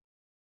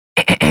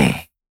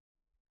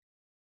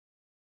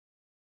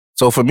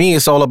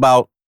 it's all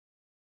about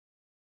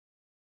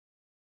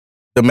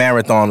the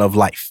marathon of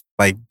life,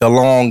 like the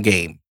long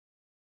game.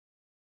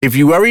 If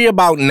you worry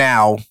about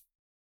now,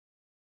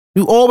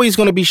 you're always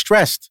going to be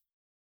stressed.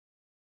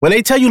 When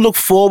they tell you look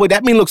forward,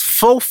 that means look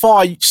so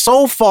far,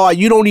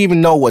 you don't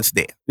even know what's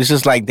there. It's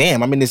just like,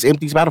 damn, I'm in this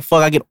empty spot. How the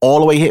fuck I get all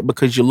the way hit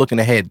because you're looking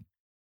ahead.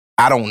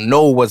 I don't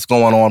know what's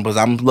going on because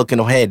I'm looking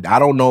ahead. I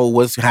don't know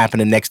what's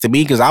happening next to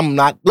me because I'm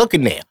not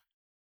looking there.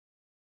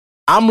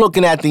 I'm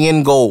looking at the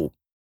end goal.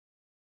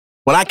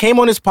 When I came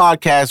on this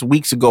podcast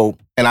weeks ago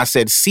and I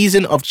said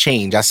season of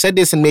change, I said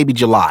this in maybe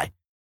July,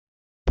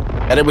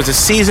 that it was a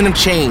season of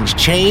change.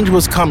 Change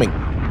was coming.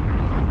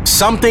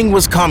 Something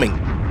was coming.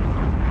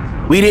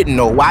 We didn't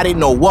know. I didn't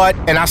know what,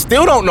 and I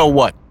still don't know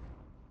what.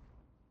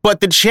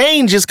 But the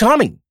change is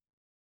coming.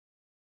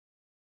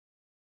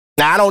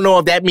 Now, I don't know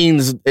if that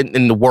means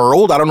in the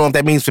world. I don't know if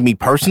that means for me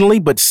personally,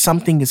 but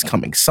something is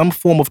coming. Some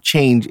form of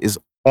change is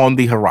on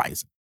the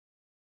horizon.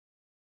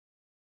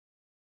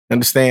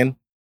 Understand?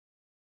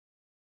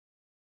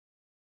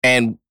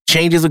 And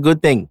change is a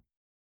good thing.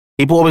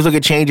 People always look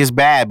at change as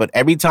bad, but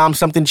every time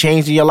something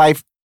changed in your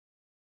life,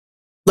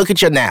 look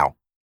at you now.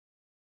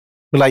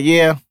 Be like,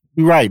 yeah,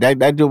 you're right.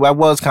 That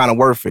was kind of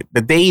worth it.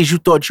 The days you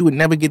thought you would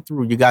never get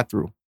through, you got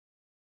through.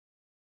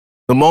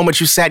 The moment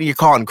you sat in your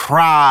car and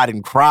cried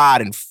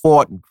and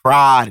fought and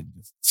cried and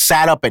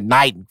sat up at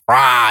night and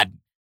cried,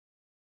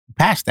 you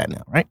past that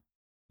now, right?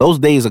 Those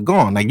days are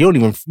gone. Like you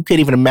can't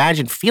even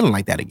imagine feeling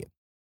like that again.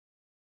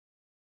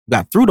 You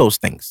got through those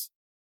things.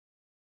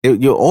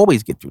 You'll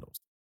always get through those.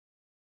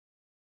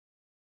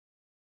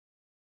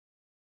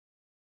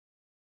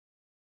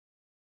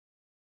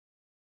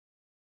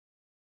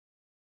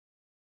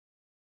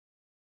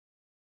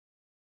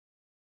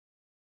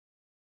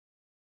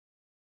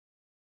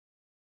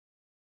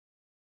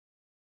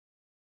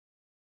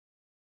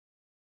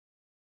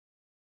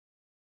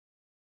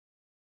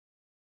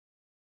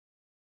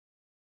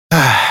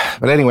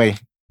 But anyway.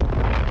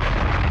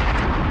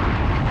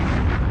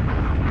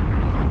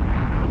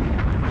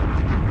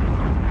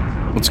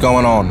 What's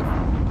going on?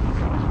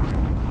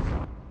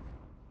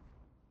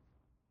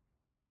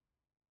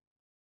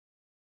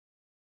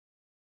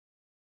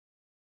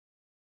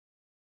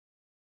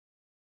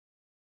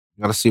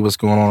 You gotta see what's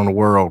going on in the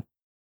world.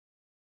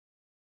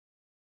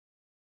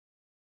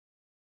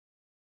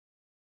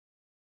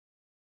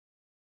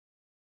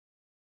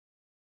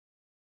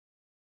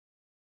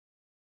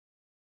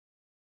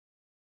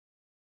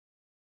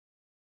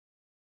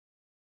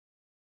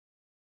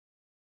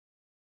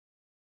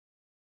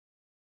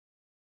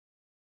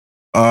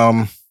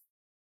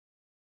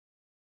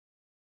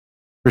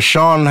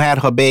 Krishan had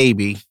her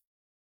baby.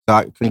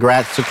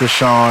 Congrats to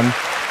Krishan.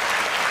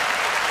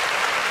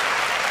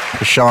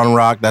 Krishan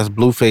Rock, that's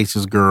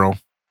Blueface's girl.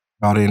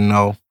 Y'all didn't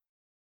know.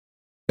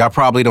 Y'all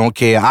probably don't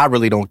care. I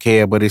really don't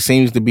care, but it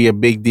seems to be a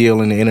big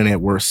deal in the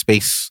internet world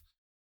space.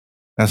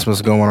 That's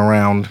what's going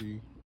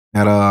around.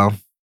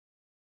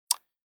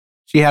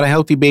 She had a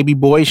healthy baby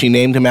boy. She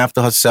named him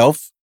after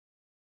herself.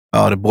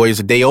 The boy is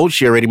a day old.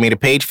 She already made a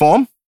page for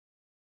him.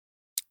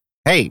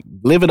 Hey,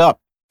 live it up.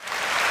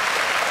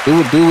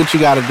 Do what you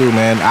got to do,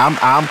 man.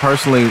 I'm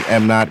personally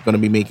am not going to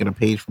be making a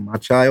page for my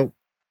child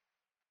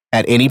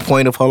at any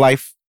point of her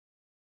life.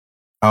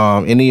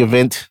 In the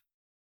event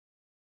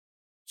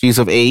she's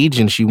of age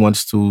and she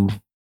wants to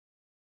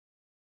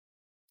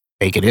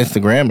make an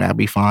Instagram, that'd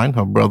be fine.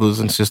 Her brothers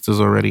and sisters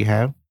already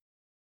have,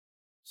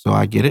 so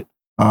I get it.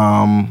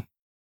 I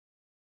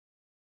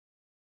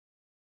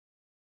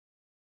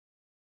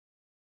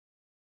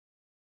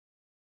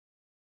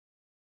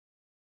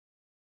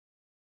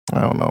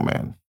don't know,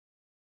 man.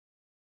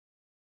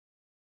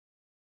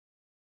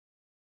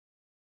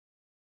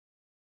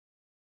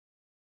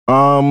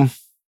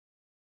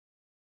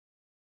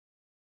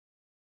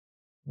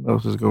 What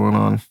else is going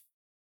on?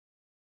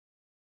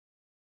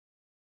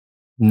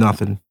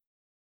 Nothing.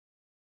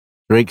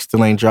 Drake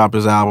still ain't dropped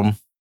his album.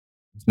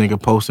 This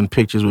nigga posting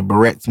pictures with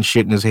barrettes and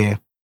shit in his hair.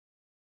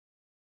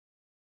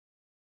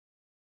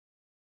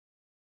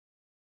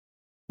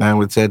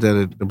 And it said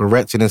that the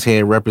barrettes in his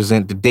hair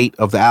represent the date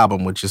of the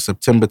album, which is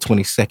September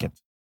 22nd.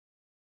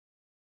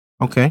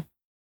 Okay.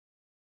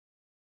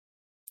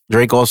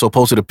 Drake also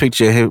posted a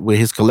picture with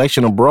his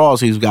collection of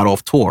bras he's got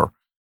off tour.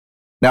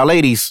 Now,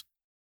 ladies,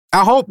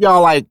 I hope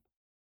y'all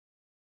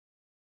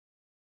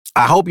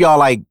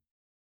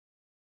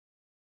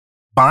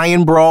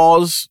buying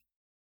bras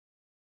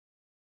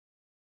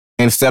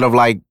instead of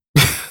like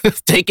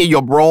taking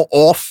your bra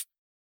off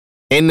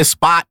in the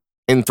spot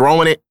and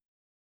throwing it.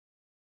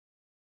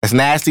 That's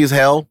nasty as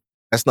hell.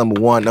 That's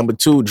number one. Number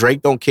two,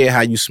 Drake don't care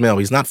how you smell.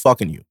 He's not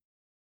fucking you.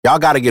 Y'all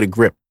got to get a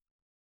grip.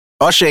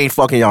 Usher ain't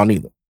fucking y'all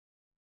neither.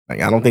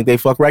 Like, I don't think they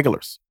fuck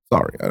regulars.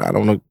 Sorry. I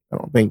don't know. I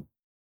don't think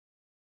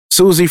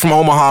Susie from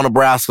Omaha,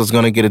 Nebraska is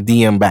going to get a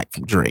DM back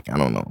from Drake. I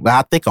don't know.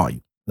 How thick are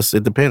you?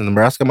 It depends.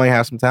 Nebraska might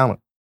have some talent.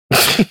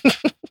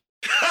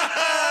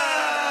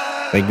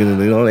 They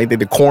did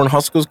the corn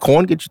huskers.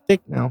 Corn get you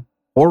thick now.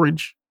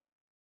 Porridge.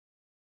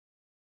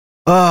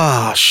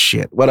 Oh,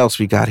 shit. What else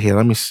we got here?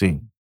 Let me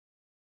see.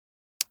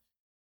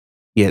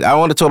 Yeah, I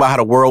want to talk about how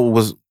the world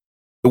was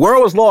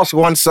lost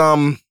once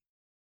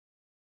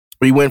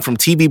we went from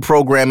TV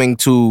programming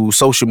to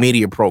social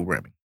media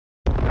programming.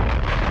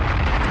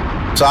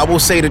 So I will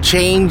say the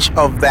change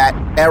of that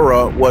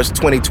era was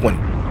 2020.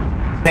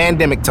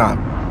 Pandemic time.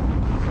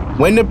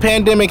 When the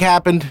pandemic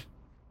happened,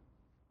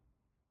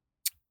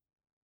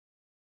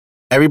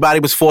 everybody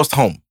was forced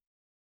home.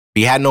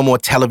 We had no more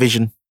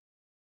television.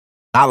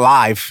 Not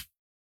live.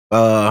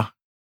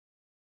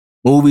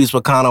 Movies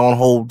were kind of on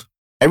hold.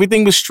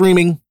 Everything was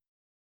streaming.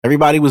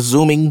 Everybody was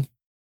Zooming.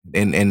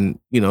 And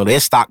their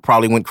stock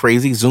probably went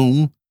crazy.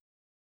 Zoom.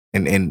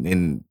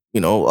 And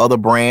other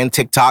brand,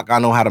 TikTok, I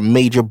know had a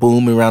major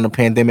boom around the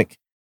pandemic.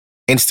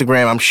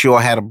 Instagram, I'm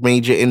sure, had a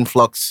major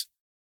influx.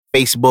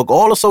 Facebook,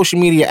 all the social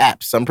media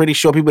apps. I'm pretty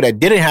sure people that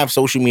didn't have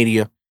social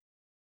media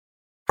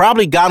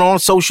probably got on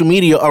social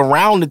media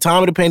around the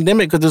time of the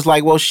pandemic because it's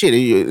like, well, shit,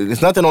 there's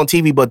nothing on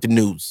TV but the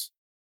news.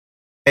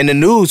 And the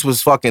news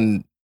was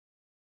fucking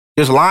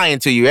just lying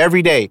to you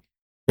every day.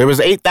 There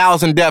was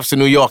 8,000 deaths in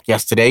New York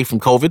yesterday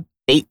from COVID.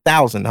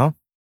 8,000, huh?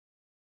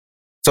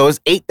 So it's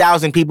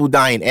 8,000 people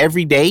dying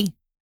every day.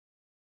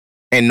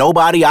 And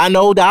nobody I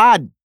know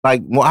died.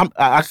 Like,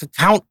 I could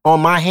count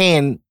on my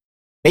hand,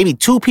 maybe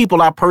 2 people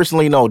I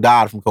personally know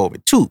died from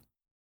COVID. 2.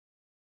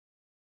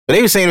 But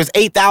they were saying it was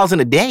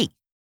 8,000 a day.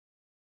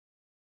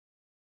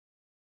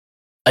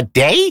 A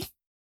day?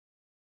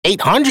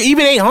 800?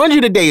 Even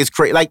 800 a day is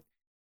crazy. Like,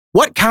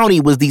 what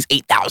county was these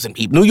 8,000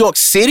 people? New York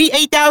City,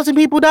 8,000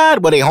 people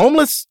died? Were they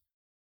homeless?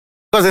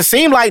 Because it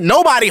seemed like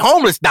nobody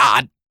homeless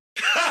died.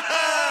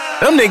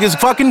 Them niggas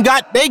fucking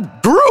they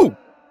grew.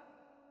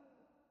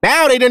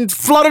 Now they done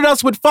flooded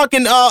us with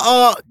fucking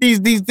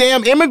these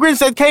damn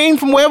immigrants that came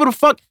from wherever the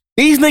fuck.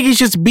 These niggas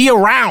just be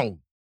around.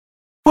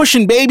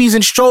 Pushing babies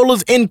and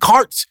strollers in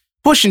carts,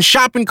 pushing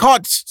shopping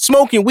carts,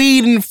 smoking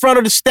weed in front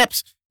of the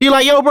steps. You're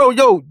like, yo, bro,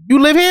 you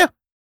live here?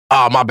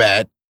 Oh, my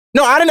bad.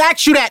 No, I didn't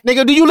ask you that,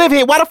 nigga. Do you live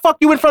here? Why the fuck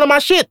you in front of my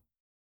shit?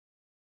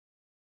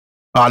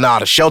 Oh, nah,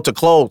 the shelter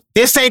closed.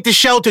 This ain't the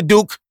shelter,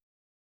 Duke.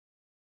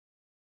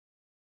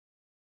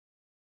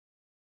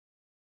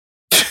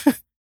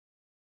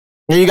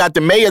 And you got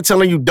the mayor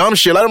telling you dumb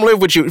shit. Let him live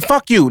with you.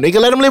 Fuck you, nigga.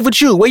 Let him live with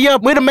you. Where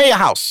the mayor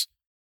house?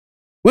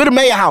 We're the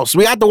mayor house.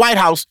 We got the White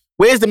House.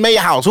 Where's the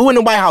mayor house? Who in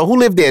the White House? Who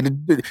lived there?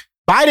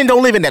 Biden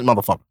don't live in that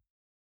motherfucker.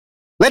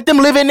 Let them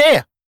live in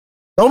there.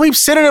 Don't be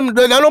sending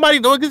them. Nobody.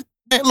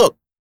 Look.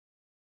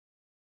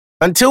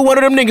 Until one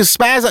of them niggas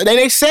spaz out.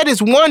 They said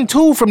it's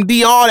 1-2 from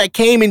DR that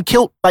came and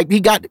killed. Like,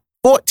 he got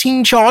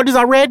 14 charges,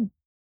 I read.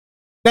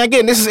 Now,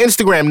 again, this is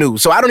Instagram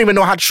news, so I don't even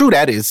know how true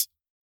that is.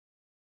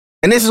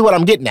 And this is what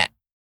I'm getting at.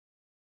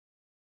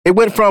 It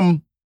went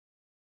from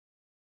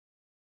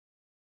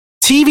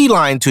TV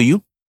lying to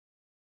you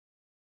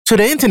to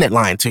the internet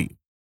lying to you.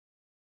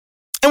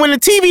 And when the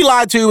TV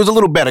lied to you, it was a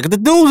little better because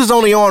the news is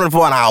only on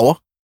for an hour.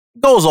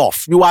 It goes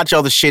off. You watch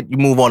other shit, you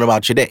move on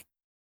about your day.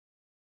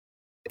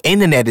 The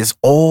internet is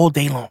all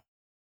day long.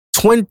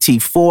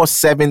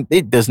 24/7.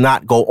 It does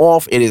not go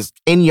off. It is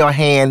in your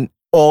hand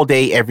all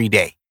day, every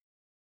day.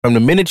 From the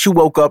minute you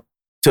woke up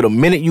to the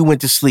minute you went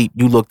to sleep,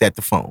 you looked at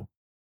the phone.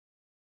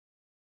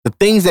 The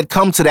things that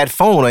come to that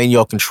phone are in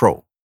your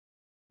control.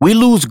 We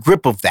lose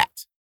grip of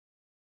that.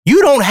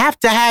 You don't have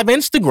to have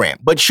Instagram,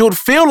 but you'll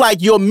feel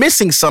like you're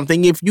missing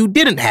something if you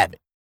didn't have it.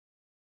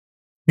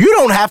 You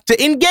don't have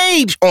to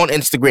engage on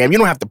Instagram. You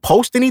don't have to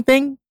post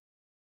anything.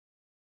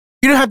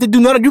 You don't have to do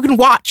nothing. You can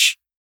watch.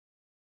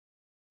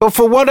 But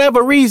for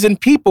whatever reason,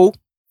 people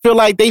feel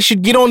like they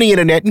should get on the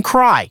internet and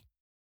cry.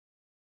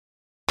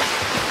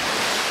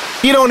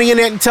 Get on the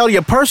internet and tell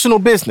your personal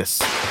business.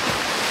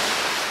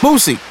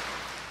 Boosie,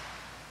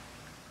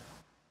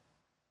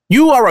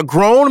 you are a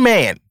grown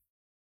man.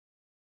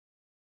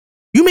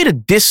 You made a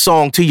diss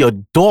song to your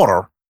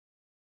daughter.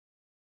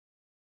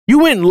 You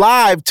went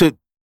live to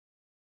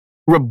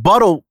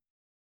rebuttal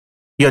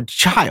your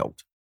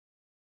child.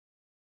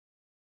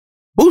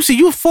 Boosie,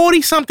 you're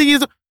 40-something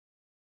years old.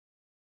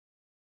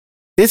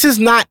 This is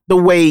not the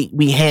way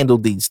we handle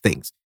these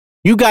things.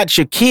 You got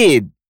your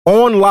kid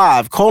on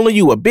live calling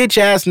you a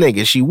bitch-ass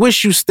nigga. She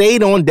wish you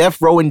stayed on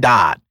death row and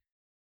died.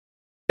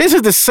 This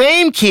is the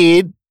same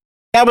kid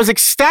that was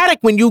ecstatic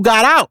when you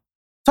got out.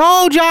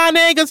 Told y'all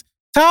niggas.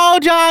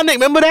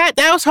 Remember that?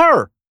 That was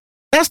her.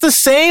 That's the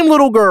same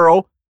little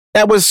girl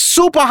that was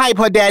super hype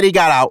her daddy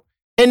got out.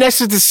 And this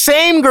is the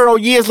same girl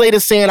years later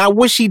saying, I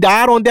wish he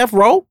died on death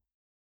row.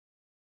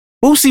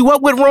 Boosie,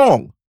 what went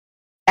wrong?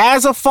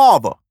 As a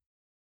father,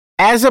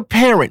 as a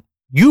parent,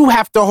 you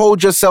have to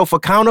hold yourself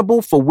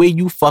accountable for where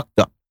you fucked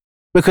up.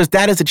 Because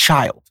that is a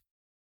child.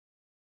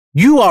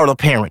 You are the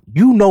parent.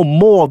 You know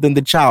more than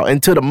the child.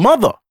 And to the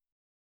mother,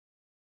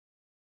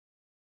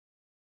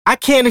 I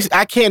can't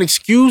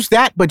excuse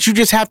that, but you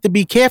just have to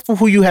be careful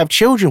who you have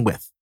children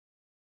with.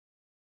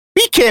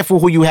 Be careful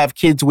who you have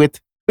kids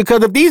with.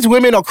 Because if these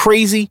women are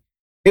crazy,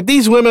 if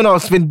these women are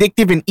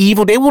vindictive and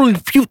evil, they will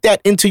impute that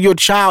into your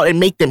child and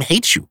make them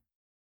hate you.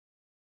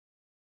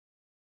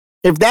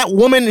 If that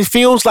woman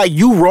feels like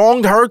you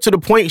wronged her to the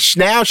point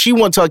now she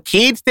wants her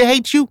kids to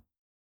hate you,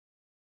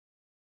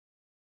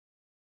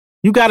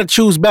 you got to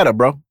choose better,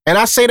 bro. And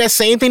I say that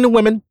same thing to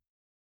women.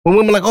 When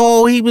women are like,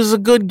 oh, he was a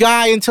good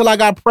guy until I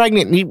got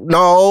pregnant.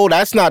 No,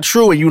 that's not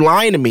true. And you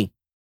lying to me.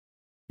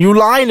 You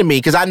lying to me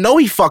because I know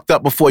he fucked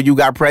up before you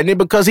got pregnant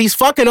because he's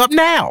fucking up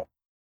now.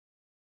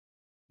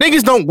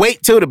 Niggas don't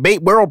wait till the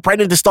baby world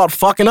pregnant to start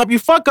fucking up. You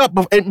fuck up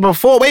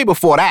way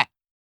before that.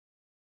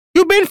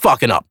 You've been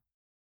fucking up.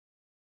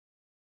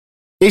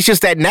 It's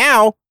just that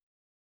now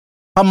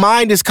her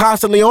mind is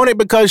constantly on it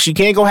because she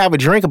can't go have a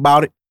drink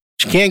about it.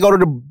 She can't go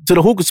to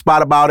the hookah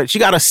spot about it. She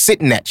got to sit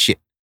in that shit.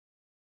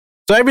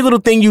 So every little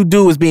thing you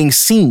do is being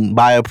seen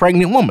by a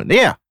pregnant woman.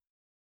 Yeah.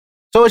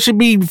 So it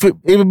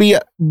would be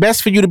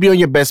best for you to be on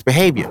your best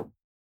behavior.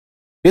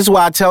 This is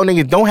why I tell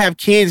niggas don't have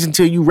kids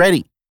until you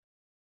ready.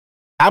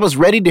 I was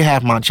ready to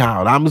have my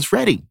child. I was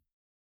ready.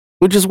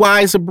 which is why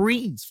it's a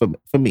breeze for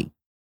me.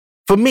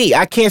 For me,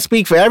 I can't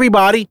speak for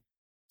everybody.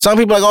 Some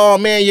people are like, oh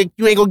man,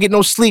 you ain't gonna get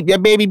no sleep. Your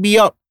baby be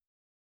up.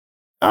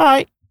 All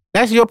right,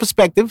 that's your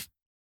perspective.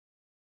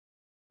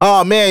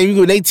 Oh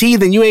man, they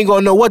teething. You ain't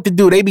gonna know what to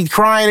do. They be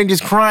crying and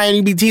just crying.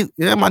 You be teething.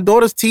 Yeah, my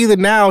daughter's teething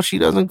now. She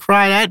doesn't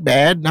cry that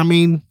bad. I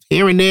mean,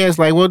 here and there, it's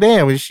like, well,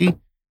 damn, is she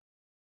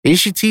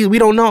teething? We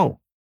don't know.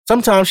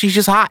 Sometimes she's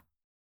just hot.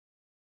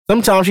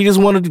 Sometimes she just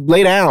wanted to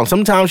lay down.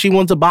 Sometimes she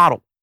wants a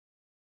bottle.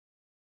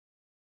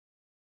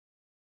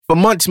 For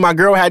months, my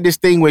girl had this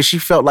thing where she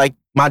felt like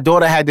my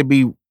daughter had to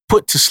be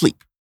put to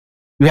sleep.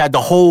 You had to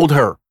hold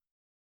her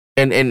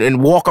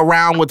and walk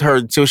around with her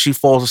until she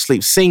falls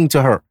asleep. Sing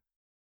to her.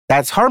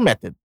 That's her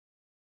method.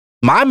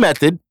 My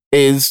method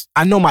is,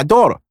 I know my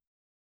daughter.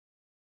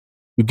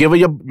 You give her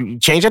you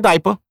change her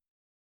diaper.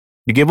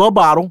 You give her a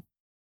bottle.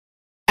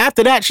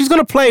 After that, she's going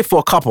to play for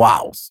a couple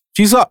hours.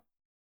 She's up.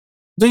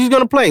 So she's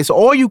going to play. So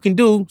all you can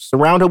do,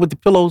 surround her with the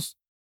pillows,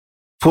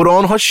 put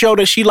on her show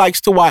that she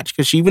likes to watch,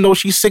 because even though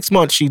she's 6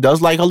 months, she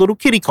does like her little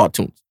kitty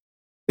cartoons.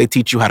 They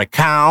teach you how to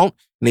count,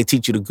 and they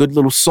teach you the good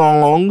little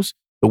songs,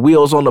 the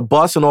wheels on the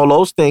bus and all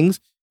those things.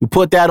 You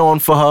put that on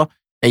for her,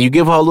 and you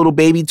give her a little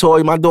baby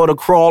toy. My daughter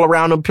crawl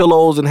around the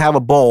pillows and have a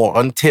ball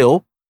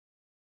until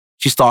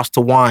she starts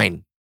to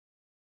whine.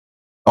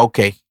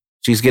 Okay,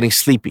 she's getting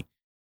sleepy.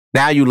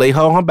 Now you lay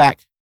her on her back,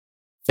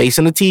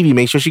 facing the TV.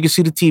 Make sure she can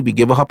see the TV.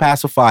 Give her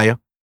pacifier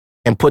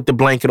and put the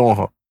blanket on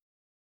her.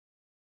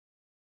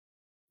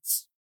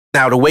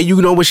 Now, the way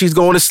you know when she's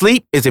going to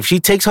sleep is if she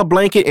takes her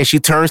blanket and she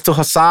turns to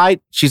her side,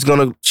 she's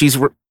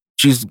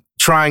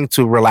trying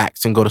to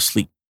relax and go to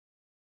sleep.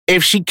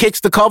 If she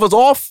kicks the covers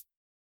off,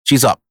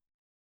 she's up.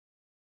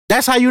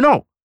 That's how you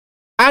know.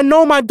 I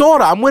know my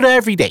daughter. I'm with her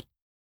every day.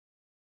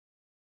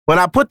 When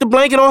I put the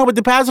blanket on her with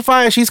the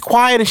pacifier and she's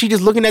quiet and she's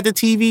just looking at the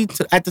TV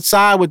at the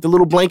side with the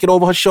little blanket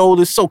over her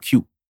shoulders, so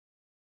cute.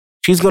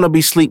 She's going to be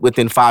asleep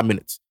within 5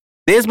 minutes.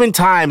 There's been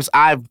times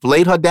I've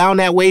laid her down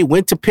that way,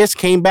 went to piss,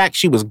 came back,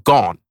 she was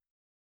gone.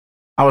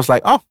 I was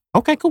like, oh,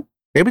 okay, cool.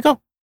 There we go.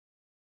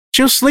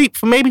 She'll sleep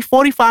for maybe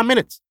 45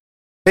 minutes.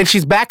 Then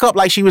she's back up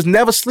like she was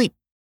never asleep.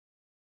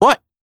 But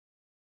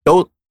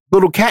those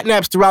little cat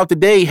naps throughout the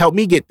day help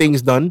me get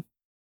things done.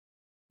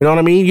 You know what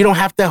I mean? You don't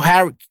have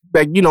to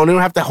they don't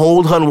have to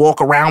hold her and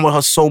walk around with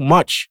her so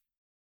much.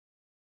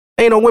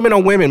 Ain't no women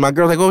are women. My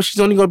girl's like, oh, she's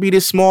only going to be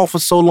this small for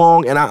so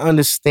long. And I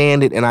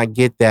understand it and I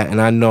get that. And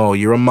I know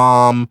you're a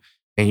mom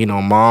and,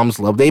 moms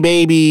love their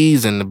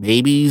babies and the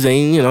babies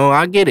and,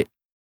 I get it.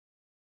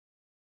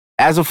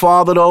 As a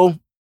father, though,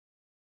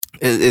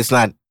 it's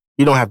not,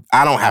 I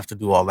don't have to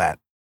do all that.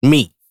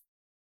 Me,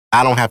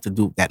 I don't have to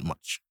do that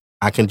much.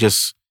 I can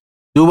just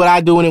do what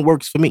I do and it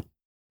works for me.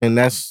 And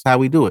that's how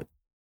we do it.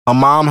 Her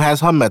mom has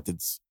her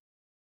methods.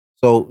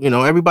 So,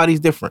 everybody's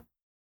different.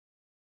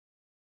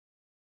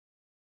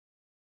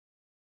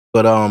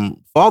 But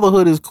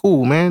fatherhood is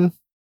cool, man.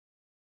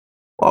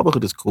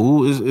 Fatherhood is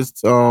cool.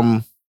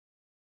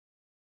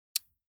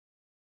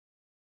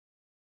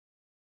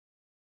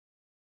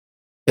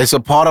 It's a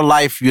part of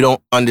life you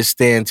don't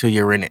understand till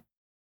you're in it.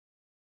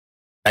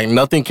 Like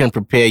nothing can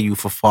prepare you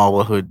for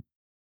fatherhood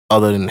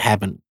other than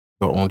having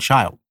your own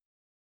child.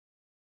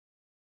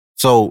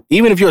 So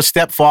even if you're a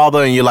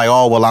stepfather and you're like,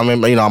 oh,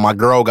 well, my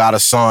girl got a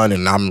son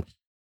and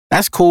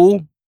that's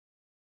cool.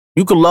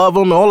 You can love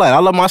them and all that. I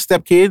love my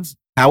stepkids.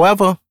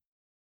 However,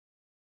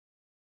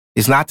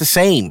 it's not the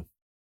same.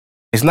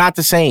 It's not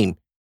the same.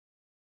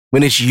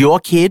 When it's your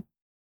kid,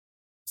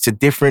 it's a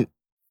different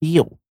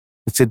feel.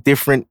 It's a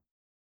different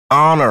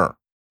honor.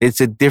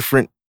 It's a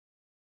different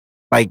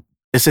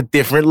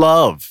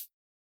love.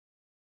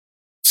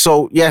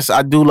 So yes,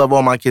 I do love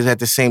all my kids. At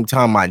the same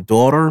time, my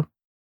daughter,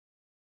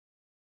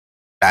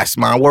 that's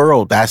my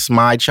world. That's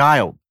my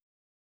child.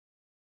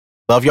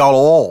 Love y'all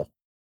all.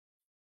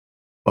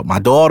 But my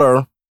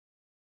daughter,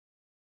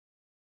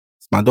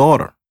 it's my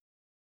daughter.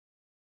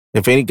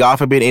 If God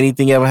forbid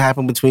anything ever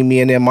happened between me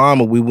and their mom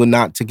and we were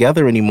not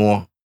together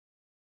anymore,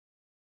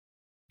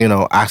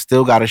 I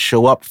still got to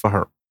show up for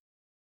her.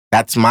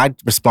 That's my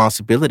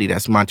responsibility.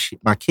 That's my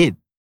kid.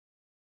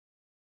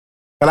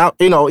 And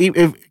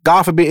if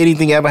God forbid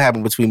anything ever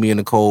happened between me and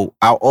Nicole,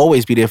 I'll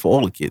always be there for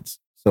all the kids.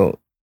 So,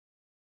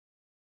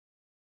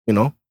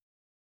 and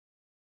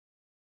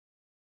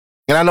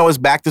I know it's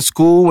back to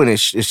school and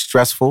it's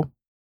stressful.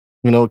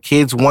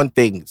 Kids want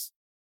things.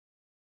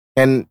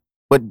 And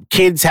what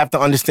kids have to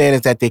understand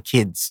is that they're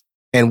kids.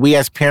 And we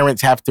as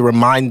parents have to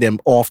remind them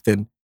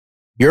often,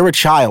 you're a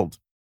child.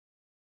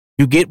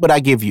 You get what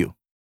I give you.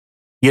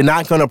 You're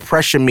not going to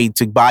pressure me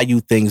to buy you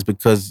things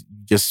because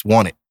you just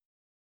want it.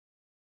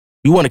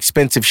 You want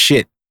expensive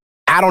shit.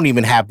 I don't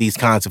even have these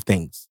kinds of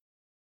things.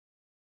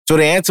 So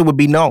the answer would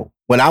be no.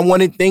 When I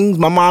wanted things,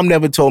 my mom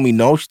never told me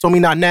no. She told me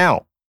not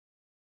now.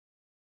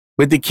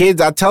 With the kids,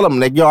 I tell them,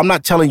 like, yo, I'm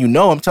not telling you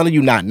no. I'm telling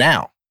you not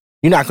now.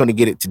 You're not going to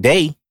get it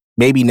today.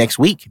 Maybe next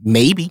week.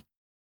 Maybe.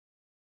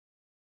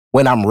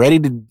 When I'm ready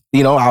to,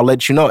 I'll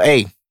let you know.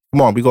 Hey,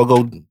 come on, we going to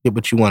go get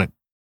what you wanted.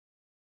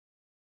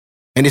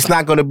 And it's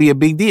not going to be a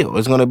big deal.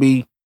 It's going to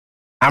be,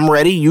 I'm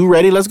ready. You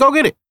ready? Let's go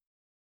get it.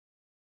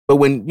 But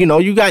when,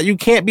 you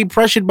can't be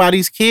pressured by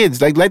these kids.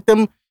 Like, let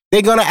them,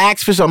 they're going to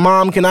ask for some,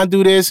 Mom, can I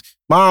do this?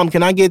 Mom,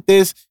 can I get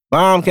this?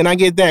 Mom, can I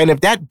get that? And if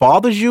that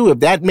bothers you,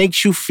 if that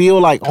makes you feel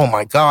like, oh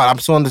my God, I'm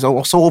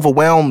so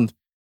overwhelmed,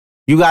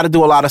 you got to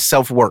do a lot of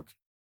self-work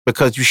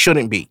because you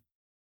shouldn't be.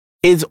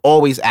 Kids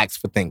always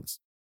ask for things.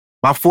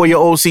 My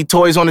 4-year-old see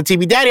toys on the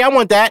TV. Daddy, I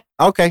want that.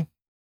 Okay.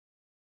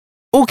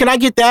 Oh, can I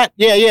get that?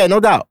 Yeah, no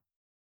doubt.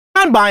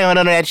 I'm buying none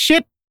of that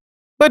shit,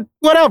 but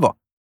whatever.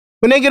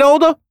 When they get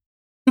older,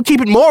 you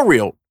keep it more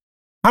real.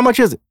 How much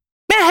is it?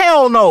 Man,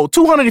 hell no.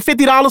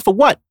 $250 for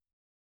what?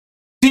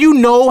 Do you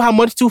know how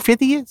much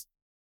 $250 is?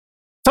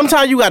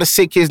 Sometimes you got to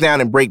sit kids down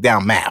and break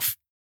down math.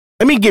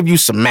 Let me give you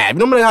some math.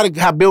 You know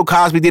how Bill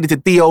Cosby did it to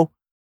Theo?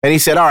 And he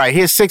said, all right,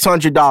 here's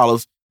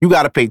 $600. You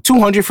got to pay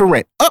 $200 for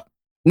rent. Oh,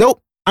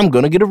 nope. I'm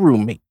going to get a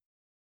roommate.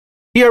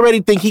 He already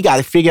think he got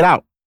it figured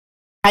out.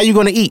 How you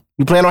going to eat?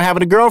 You plan on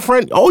having a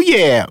girlfriend? Oh,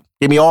 yeah.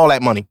 Give me all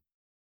that money.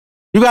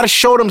 You got to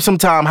show them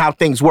sometime how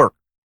things work.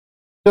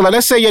 So like,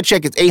 let's say your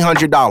check is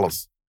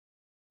 $800.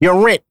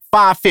 Your rent,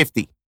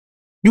 $550.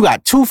 You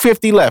got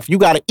 $250 left. You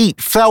got to eat.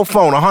 Cell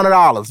phone,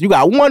 $100. You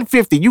got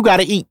 $150. You got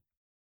to eat.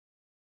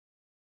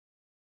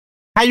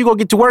 How you going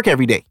to get to work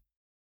every day?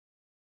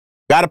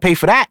 Got to pay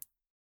for that.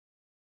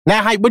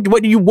 Now,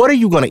 what are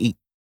you going to eat?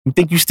 You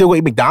think you still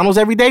going to eat McDonald's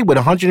every day with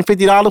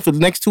 $150 for the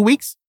next 2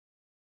 weeks?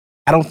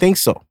 I don't think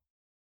so.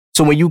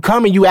 So when you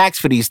come and you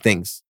ask for these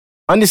things,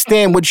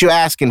 understand what you're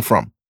asking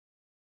from.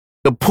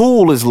 The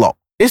pool is low.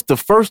 It's the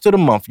first of the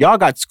month. Y'all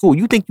got school.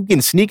 You think you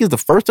getting sneakers the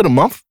first of the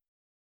month?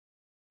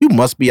 You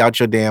must be out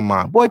your damn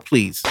mind. Boy,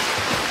 please.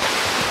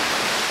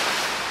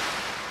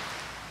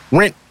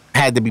 Rent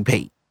had to be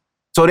paid.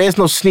 So there's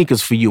no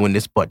sneakers for you in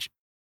this budget.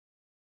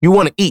 You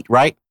want to eat,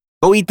 right?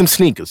 Go eat them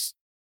sneakers.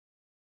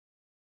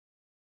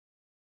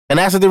 And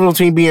that's the difference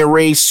between being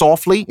raised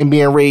softly and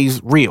being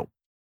raised real.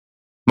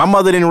 My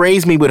mother didn't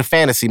raise me with a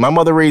fantasy. My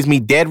mother raised me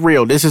dead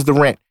real. This is the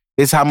rent.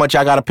 This is how much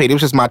I got to pay.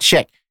 This is my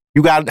check.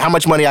 You got how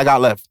much money I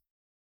got left?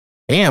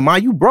 Damn, Ma,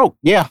 you broke.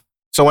 Yeah.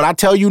 So when I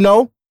tell you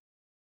no,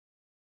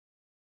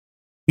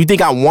 you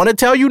think I want to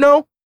tell you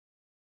no?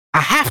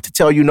 I have to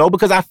tell you no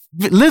because I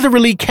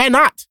literally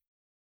cannot.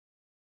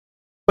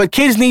 But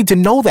kids need to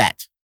know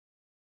that.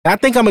 And I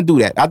think I'm going to do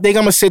that. I think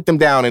I'm going to sit them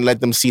down and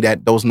let them see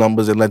those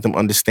numbers and let them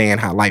understand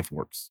how life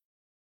works.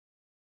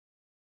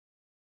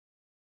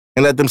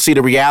 And let them see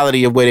the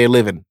reality of where they're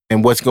living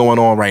and what's going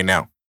on right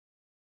now.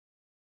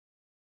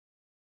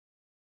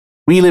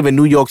 We live in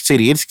New York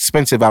City. It's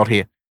expensive out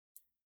here.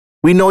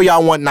 We know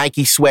y'all want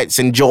Nike sweats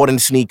and Jordan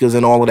sneakers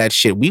and all of that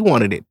shit. We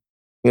wanted it.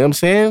 You know what I'm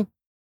saying?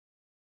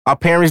 Our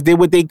parents did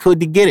what they could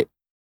to get it.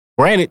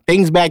 Granted,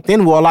 things back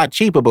then were a lot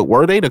cheaper, but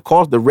were they?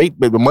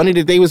 The money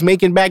that they was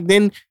making back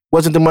then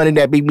wasn't the money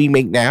that we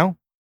make now.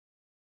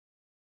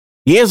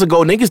 Years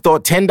ago, niggas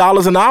thought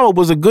 $10 an hour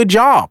was a good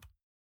job.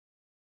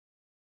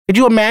 Could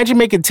you imagine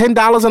making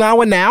 $10 an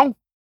hour now?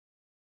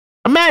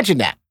 Imagine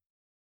that.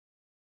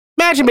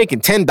 Imagine making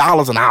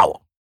 $10 an hour.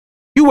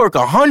 You work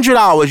 100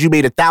 hours, you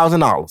made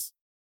 $1,000.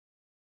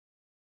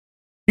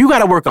 You got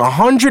to work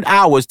 100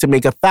 hours to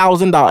make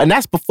 $1,000, and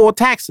that's before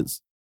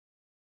taxes.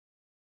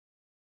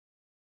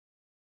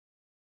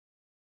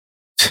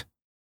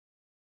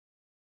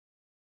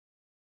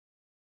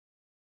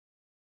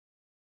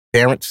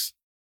 Parents,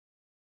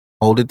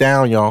 hold it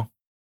down, y'all.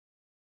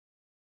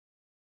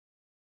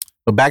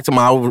 But back to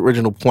my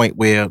original point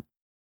where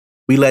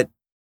we let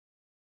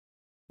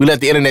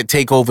the internet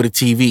take over the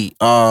TV.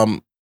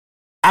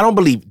 I don't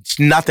believe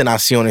nothing I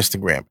see on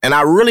Instagram. And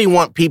I really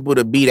want people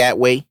to be that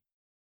way.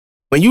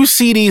 When you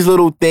see these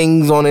little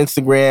things on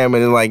Instagram and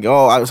it's like,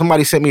 oh,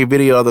 somebody sent me a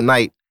video the other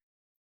night.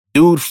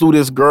 Dude flew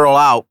this girl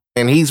out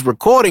and he's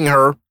recording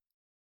her.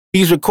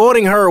 He's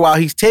recording her while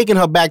he's taking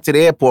her back to the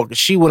airport because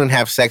she wouldn't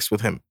have sex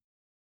with him.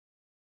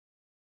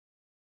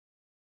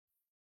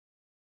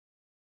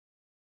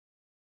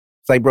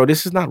 It's like, bro,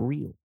 this is not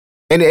real.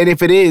 And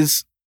if it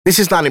is, this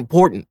is not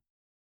important.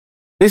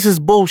 This is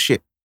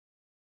bullshit.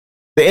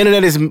 The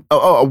internet is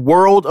a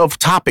world of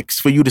topics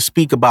for you to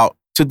speak about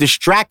to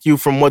distract you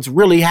from what's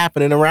really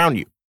happening around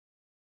you.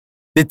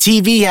 The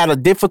TV had a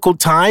difficult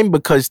time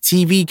because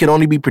TV can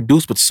only be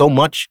produced with so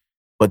much,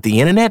 but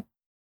the internet?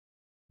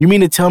 You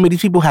mean to tell me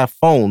these people have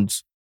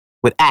phones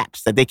with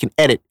apps that they can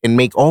edit and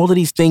make all of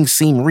these things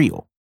seem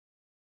real?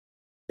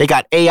 They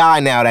got AI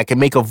now that can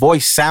make a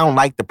voice sound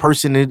like the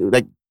person.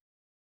 Like,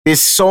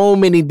 there's so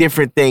many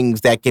different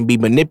things that can be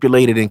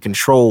manipulated and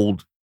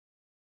controlled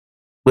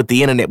with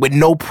the internet with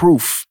no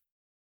proof.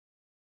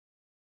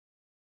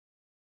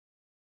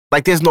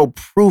 Like, there's no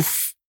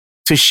proof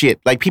to shit.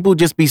 Like, people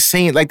just be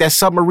saying, like that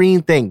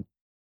submarine thing.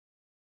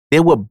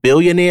 There were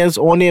billionaires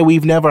on there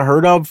we've never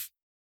heard of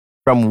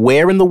from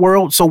where in the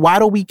world? So why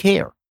do we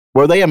care?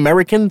 Were they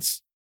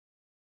Americans?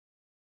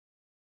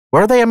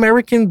 Were they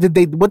American?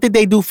 What did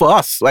they do for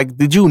us? Like,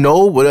 did you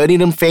know? Were any of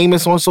them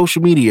famous on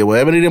social media? Were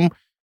any of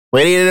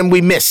them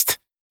we missed?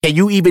 Can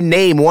you even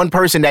name one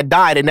person that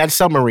died in that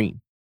submarine?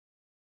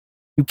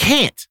 You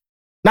can't.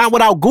 Not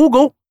without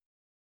Google.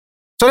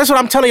 So that's what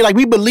I'm telling you. Like,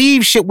 we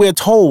believe shit we're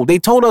told. They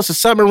told us a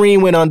submarine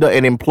went under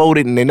and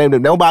imploded and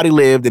then nobody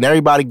lived and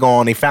everybody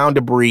gone. They found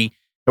debris.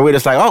 And we're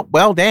just like, oh,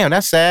 well, damn,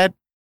 that's sad.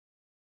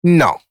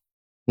 No.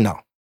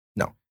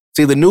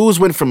 See, the news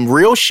went from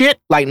real shit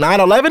like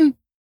 9/11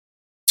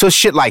 to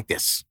shit like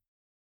this.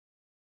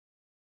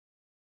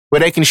 Where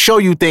they can show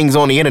you things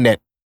on the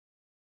internet.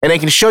 And they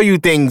can show you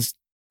things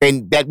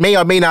that may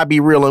or may not be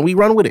real. And we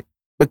run with it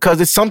because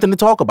it's something to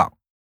talk about.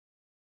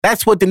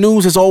 That's what the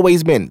news has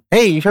always been.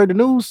 Hey, you heard the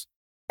news?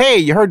 Hey,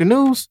 you heard the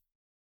news?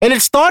 And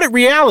it started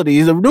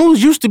reality. The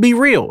news used to be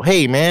real.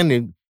 Hey,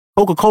 man,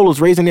 Coca-Cola's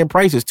raising their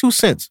prices 2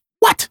 cents.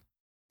 What?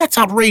 That's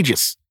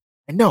outrageous.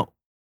 I know.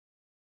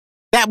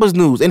 That was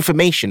news,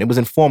 information. It was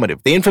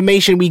informative. The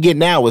information we get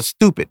now is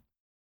stupid.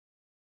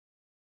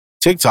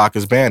 TikTok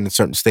is banned in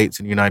certain states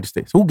in the United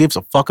States. Who gives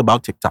a fuck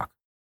about TikTok?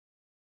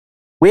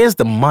 Where's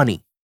the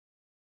money?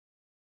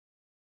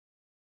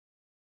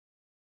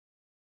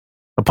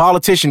 A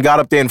politician got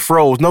up there and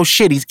froze. No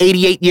shit, he's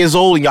 88 years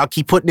old and y'all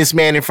keep putting this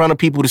man in front of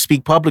people to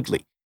speak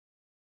publicly.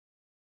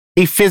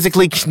 He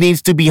physically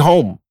needs to be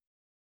home.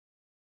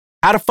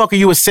 How the fuck are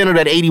you a senator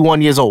at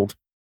 81 years old?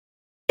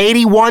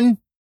 81?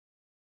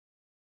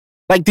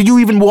 Like, do you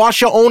even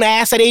wash your own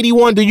ass at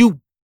 81?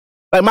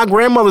 Like, my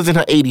grandmother's in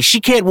her 80s. She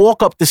can't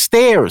walk up the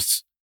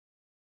stairs.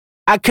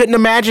 I couldn't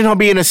imagine her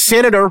being a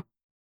senator.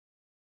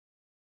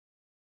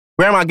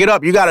 Grandma, get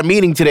up. You got a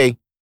meeting today.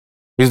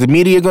 Is the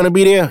media going to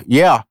be there?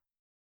 Yeah.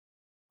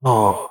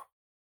 Oh.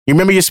 You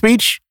remember your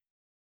speech?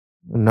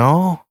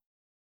 No.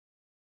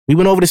 We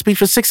went over the speech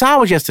for 6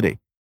 hours yesterday.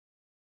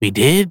 We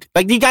did?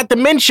 Like, you got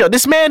dementia.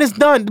 This man is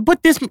done.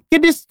 Get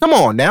this. Come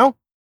on now.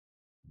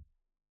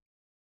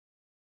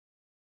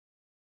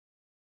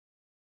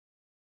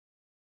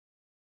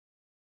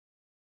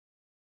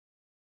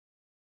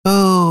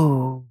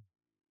 Oh.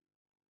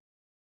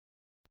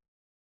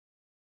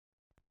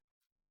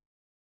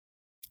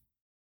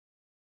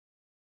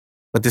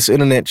 But this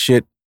internet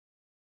shit,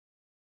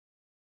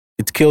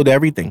 it's killed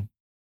everything.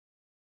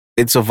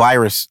 It's a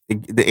virus.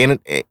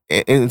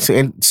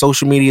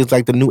 Social media is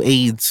like the new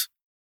AIDS.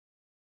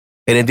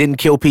 And it didn't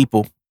kill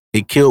people.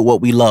 It killed what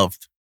we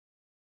loved.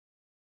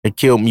 It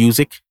killed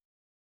music.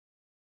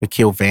 It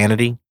killed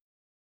vanity.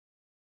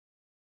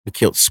 It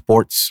killed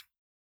sports.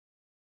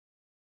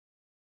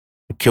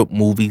 It killed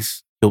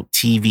movies, killed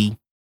TV,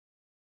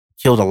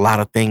 killed a lot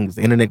of things.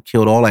 The internet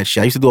killed all that shit.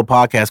 I used to do a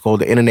podcast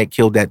called The Internet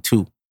Killed That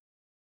Too.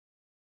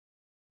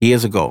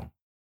 Years ago.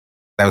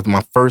 That was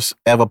my first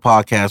ever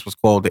podcast, was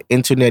called The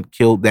Internet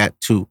Killed That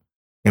Too.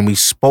 And we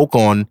spoke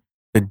on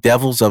the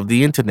devils of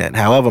the internet.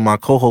 However, my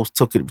co-host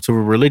took it to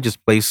a religious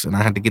place and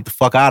I had to get the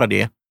fuck out of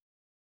there.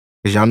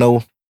 Because y'all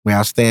know where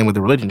I stand with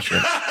the religion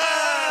shit.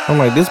 I'm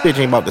like, this bitch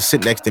ain't about to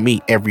sit next to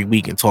me every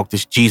week and talk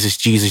this Jesus,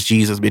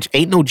 bitch.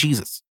 Ain't no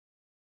Jesus.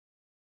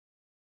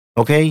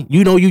 Okay?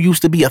 You know you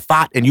used to be a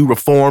thought and you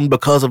reformed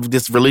because of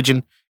this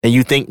religion and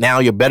you think now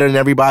you're better than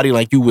everybody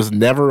like you was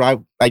never.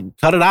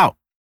 Cut it out.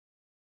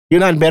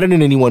 You're not better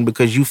than anyone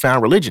because you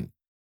found religion.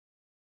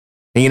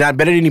 And you're not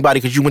better than anybody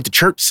because you went to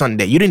church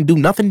Sunday. You didn't do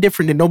nothing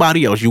different than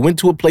nobody else. You went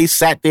to a place,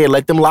 sat there,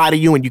 let them lie to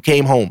you, and you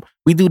came home.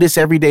 We do this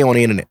every day on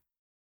the internet.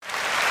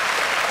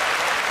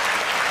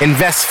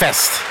 Invest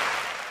Fest.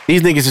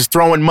 These niggas is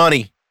throwing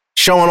money,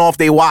 showing off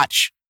they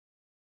watch.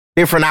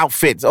 Different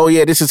outfits. Oh,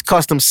 yeah, this is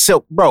custom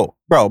silk. Bro,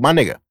 my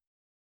nigga.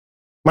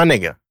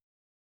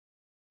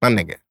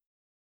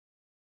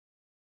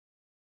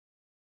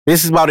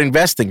 This is about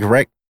investing,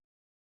 correct?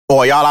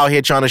 Or y'all out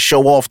here trying to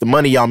show off the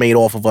money y'all made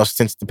off of us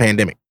since the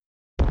pandemic.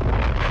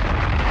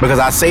 Because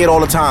I say it all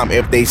the time.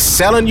 If they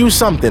selling you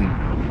something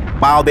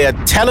while they're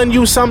telling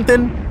you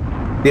something,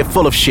 they're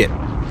full of shit.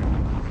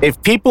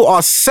 If people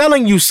are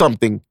selling you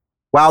something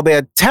while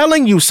they're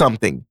telling you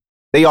something,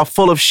 they are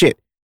full of shit.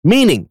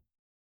 Meaning,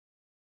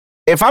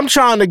 if I'm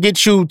trying to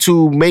get you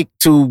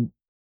to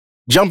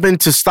jump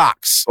into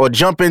stocks or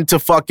jump into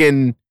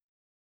fucking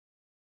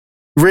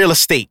real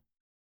estate,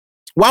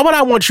 why would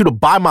I want you to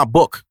buy my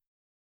book?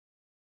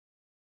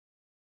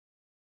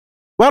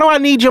 Why do I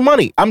need your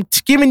money? I'm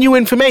giving you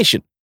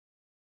information.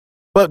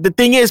 But the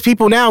thing is,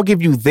 people now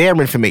give you their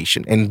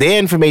information and their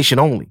information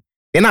only.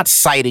 They're not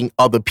citing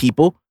other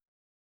people.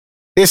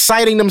 They're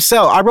citing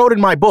themselves. I wrote in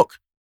my book.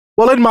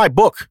 Well, in my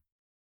book.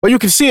 Well, you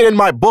can see it in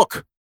my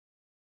book.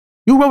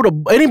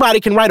 Anybody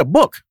can write a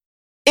book.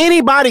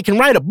 Anybody can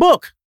write a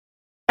book.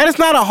 And it's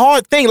not a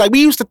hard thing. Like,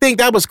 we used to think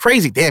that was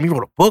crazy. Damn, you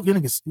wrote a book? You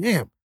niggas,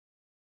 damn.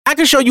 I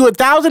can show you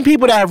 1,000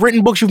 people that have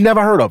written books you've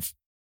never heard of.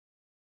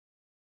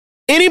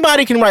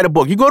 Anybody can write a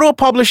book. You go to a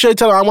publisher,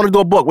 tell them, I want to do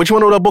a book. What you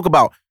want to do a book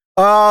about?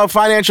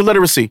 Financial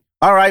literacy.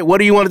 All right, what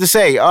do you want it to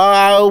say?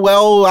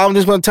 Well, I'm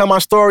just going to tell my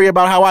story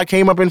about how I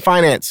came up in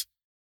finance.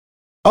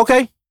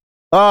 Okay.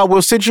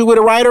 We'll sit you with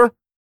a writer.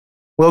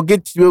 We'll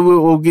get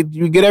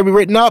you get every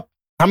written up.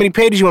 How many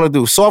pages you want to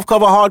do? Soft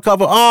cover, hard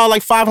cover?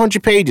 Like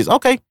 500 pages.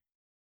 Okay.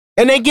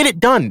 And they get it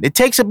done. It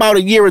takes about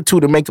a year or two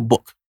to make a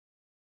book.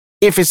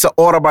 If it's an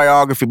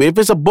autobiography. But if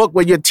it's a book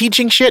where you're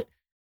teaching shit,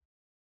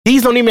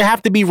 these don't even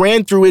have to be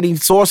ran through any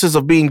sources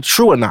of being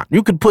true or not.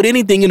 You could put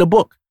anything in a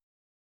book.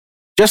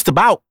 Just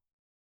about.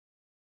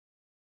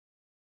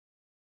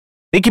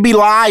 It could be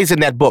lies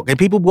in that book. And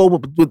people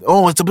go,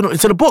 oh,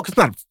 it's in a book. It's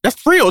not.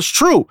 That's real. It's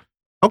true.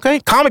 Okay?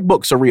 Comic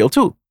books are real,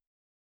 too.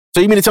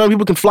 So you mean to tell me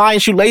people can fly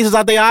and shoot lasers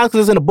out their eyes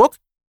because it's in a book?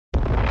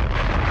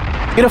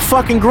 Get a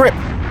fucking grip.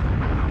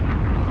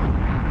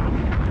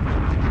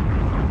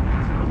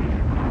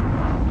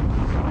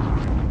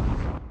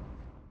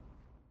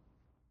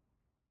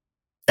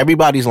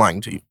 Everybody's lying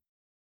to you.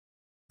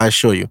 I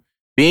assure you.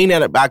 Being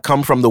that I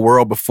come from the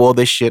world before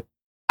this shit,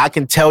 I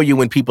can tell you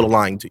when people are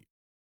lying to you.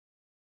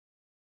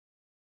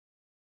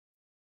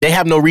 They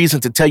have no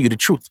reason to tell you the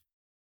truth.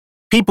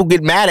 People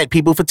get mad at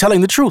people for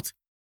telling the truth.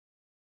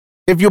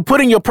 If you're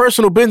putting your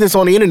personal business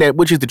on the internet,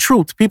 which is the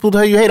truth, people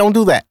tell you, hey, don't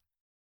do that.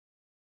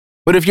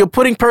 But if you're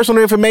putting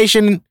personal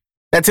information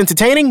that's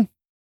entertaining,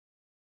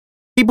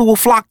 people will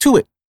flock to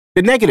it.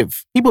 The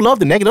negative. People love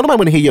the negative. Nobody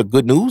want to hear your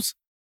good news.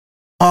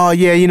 Oh,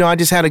 yeah, I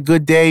just had a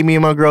good day. Me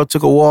and my girl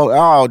took a walk.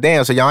 Oh,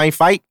 damn, so y'all ain't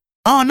fight?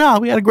 Oh, no,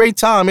 we had a great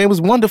time, man. It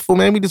was wonderful,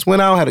 man. We just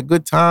went out, had a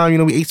good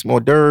time. We ate some hors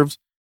d'oeuvres.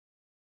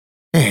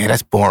 Man,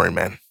 that's boring,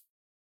 man.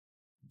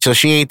 So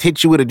she ain't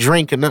hit you with a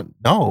drink? No,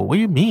 what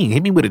do you mean?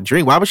 Hit me with a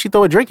drink? Why would she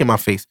throw a drink in my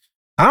face?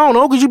 I don't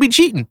know, because you be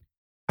cheating.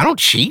 I don't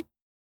cheat.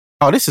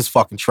 Oh, this is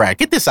fucking trash.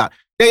 Get this out.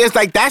 It's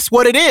like, that's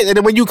what it is. And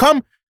then when you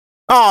come,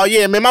 oh,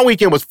 yeah, man, my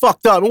weekend was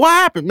fucked up. What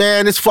happened,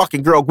 man? This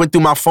fucking girl went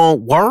through my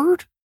phone.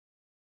 Word?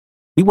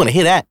 We want to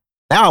hear that.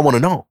 Now I want to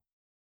know.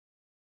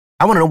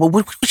 I want to know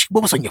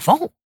what was on your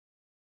phone.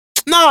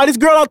 No, this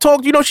girl I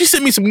talked to, she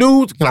sent me some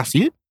nudes. Can I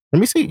see it? Let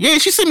me see. Yeah,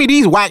 she sent me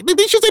these whack.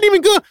 These shit ain't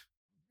even good.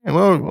 Yeah,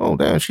 well,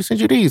 damn, she sent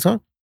you these, huh?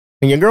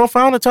 And your girl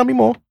found it? Tell me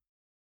more.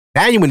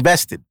 Now you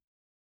invested.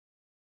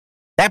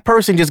 That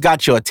person just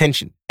got your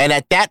attention. And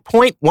at that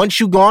point, once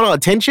you garner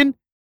attention,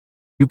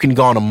 you can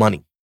garner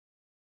money.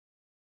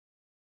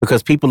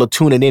 Because people are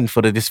tuning in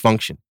for the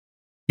dysfunction.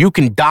 You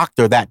can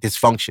doctor that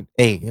dysfunction.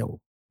 Hey,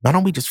 why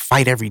don't we just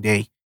fight every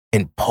day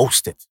and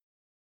post it?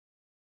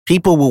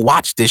 People will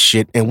watch this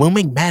shit and we'll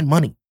make mad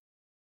money.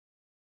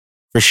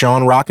 For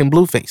Sean Rock and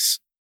Blueface.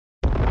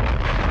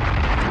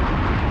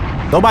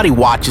 Nobody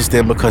watches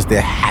them because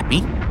they're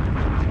happy.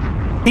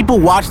 People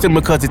watch them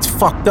because it's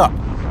fucked up.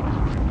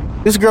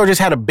 This girl just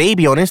had a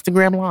baby on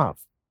Instagram Live.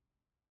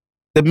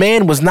 The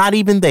man was not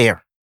even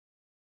there.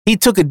 He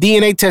took a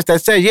DNA test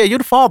that said, yeah, you're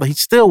the father. He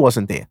still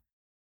wasn't there.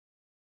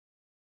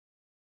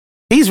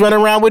 He's running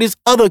around with his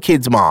other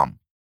kid's mom.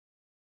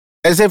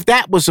 As if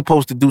that was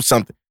supposed to do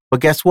something.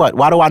 But guess what?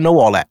 Why do I know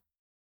all that?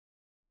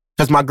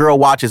 Because my girl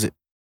watches it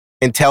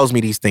and tells me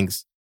these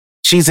things.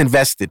 She's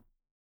invested.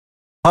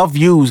 Her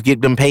views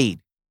get them paid.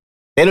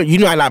 You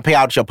might not pay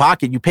out your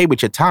pocket. You pay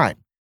with your time.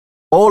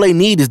 All they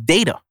need is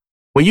data.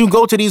 When you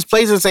go to these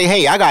places and say,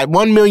 hey, I got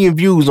 1 million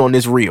views on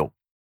this reel.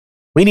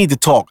 We need to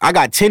talk. I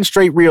got 10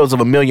 straight reels of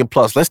 1 million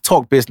plus. Let's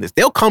talk business.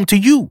 They'll come to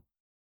you.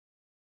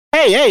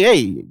 Hey,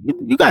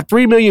 you got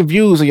 3 million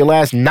views on your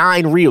last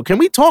 9 reels. Can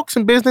we talk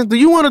some business? Do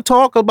you want to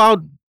talk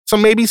about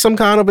maybe some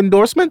kind of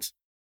endorsements?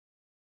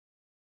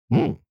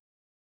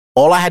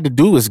 All I had to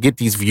do was get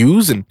these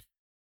views, and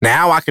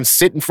now I can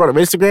sit in front of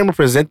Instagram and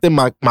present them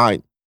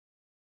my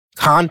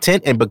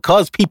content. And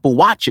because people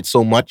watch it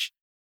so much,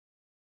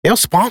 they'll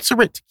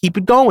sponsor it. Keep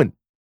it going.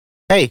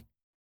 Hey,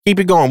 keep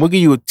it going. We'll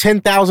give you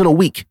 $10,000 a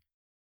week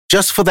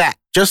just for that,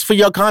 just for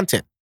your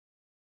content.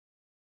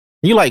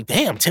 And you're like,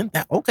 damn,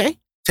 10,000. Okay.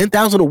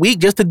 10,000 a week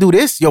just to do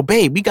this? Yo,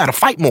 babe, we got to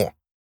fight more.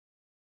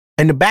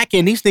 And the back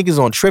end, these niggas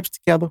on trips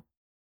together.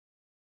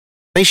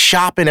 They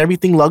shopping,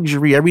 everything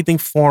luxury, everything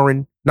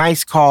foreign,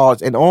 nice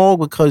cars, and all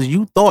because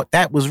you thought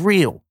that was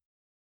real.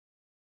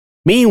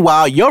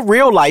 Meanwhile, your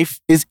real life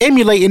is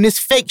emulating this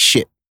fake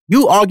shit.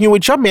 You arguing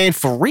with your man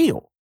for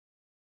real.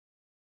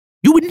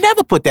 You would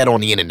never put that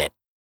on the internet.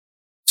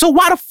 So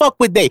why the fuck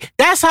would they?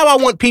 That's how I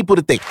want people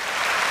to think.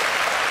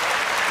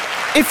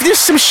 If there's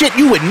some shit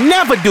you would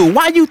never do,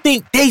 why you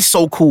think they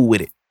so cool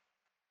with it?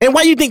 And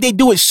why you think they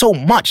do it so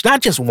much?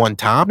 Not just one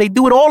time. They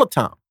do it all the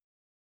time.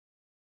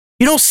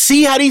 You don't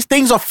see how these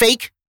things are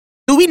fake?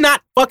 Do we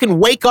not fucking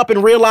wake up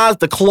and realize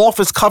the cloth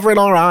is covering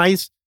our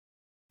eyes?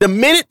 The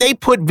minute they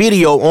put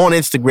video on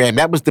Instagram,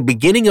 that was the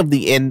beginning of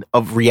the end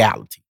of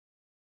reality.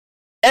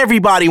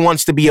 Everybody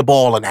wants to be a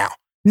baller now.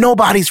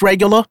 Nobody's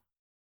regular.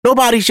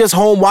 Nobody's just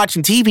home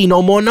watching TV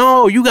no more.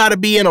 No, you got to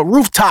be in a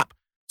rooftop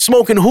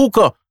smoking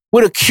hookah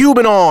with a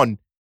Cuban on.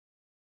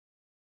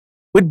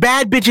 With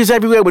bad bitches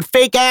everywhere, with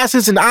fake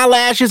asses and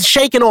eyelashes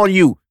shaking on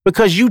you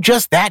because you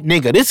just that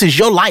nigga. This is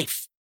your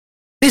life.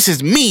 This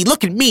is me.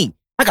 Look at me.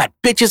 I got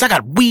bitches. I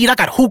got weed. I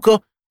got hookah.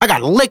 I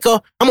got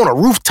liquor. I'm on a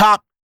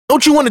rooftop.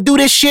 Don't you want to do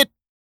this shit?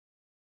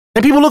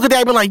 And people look at that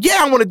and be like, yeah,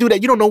 I want to do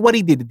that. You don't know what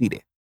he did to do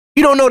that.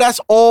 You don't know that's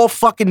all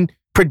fucking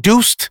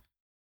produced.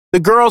 The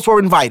girls were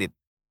invited.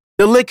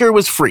 The liquor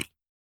was free.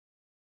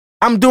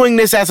 I'm doing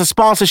this as a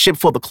sponsorship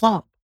for the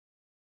club.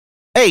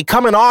 Hey,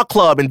 come in our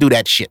club and do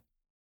that shit.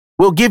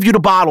 We'll give you the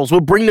bottles.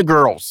 We'll bring the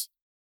girls.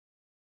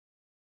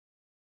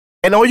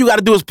 And all you got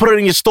to do is put it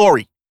in your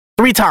story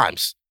 3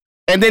 times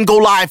and then go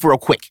live real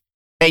quick.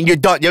 And you're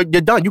done. You're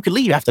done. You can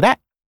leave after that.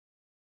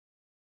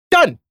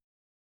 Done.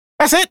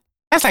 That's it.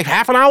 That's like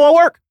half an hour of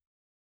work.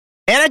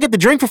 And I get to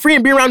drink for free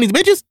and be around these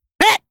bitches?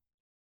 Bet.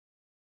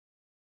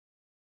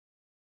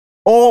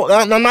 Oh,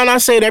 I'm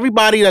not saying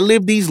everybody that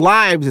live these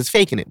lives is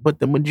faking it, but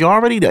the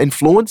majority, the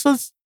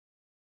influencers,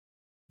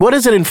 what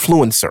is an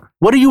influencer?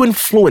 What are you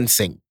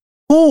influencing?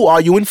 Who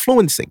are you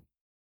influencing?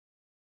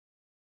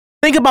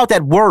 Think about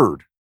that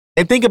word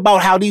and think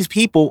about how these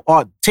people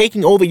are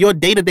taking over your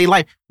day-to-day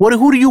life.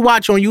 Who do you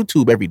watch on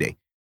YouTube every day?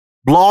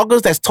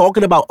 Bloggers that's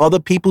talking about other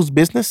people's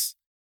business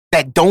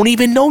that don't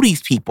even know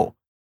these people.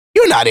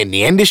 You're not in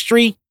the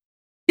industry.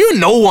 You're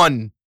no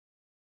one.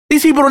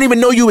 These people don't even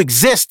know you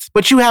exist,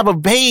 but you have a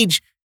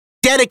page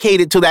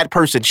dedicated to that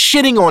person,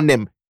 shitting on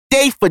them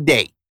day for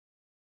day.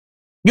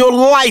 Your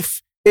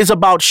life is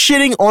about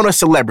shitting on a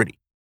celebrity.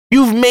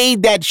 You've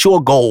made that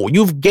your goal.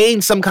 You've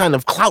gained some kind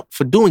of clout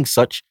for doing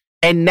such.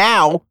 And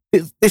now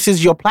this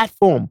is your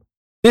platform.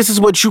 This is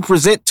what you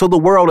present to the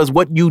world as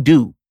what you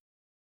do.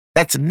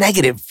 That's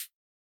negative.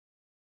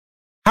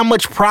 How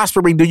much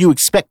prospering do you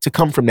expect to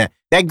come from that?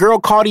 That girl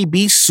Cardi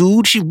B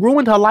sued. She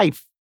ruined her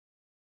life.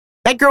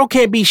 That girl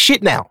can't be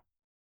shit now.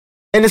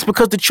 And it's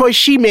because the choice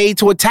she made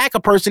to attack a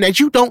person that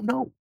you don't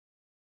know.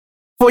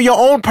 For your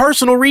own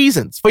personal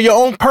reasons. For your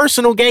own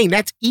personal gain.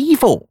 That's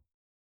evil.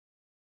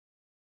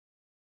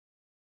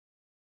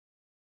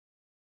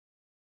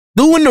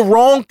 Doing the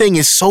wrong thing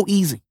is so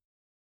easy.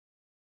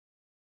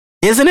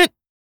 Isn't it?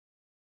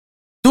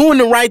 Doing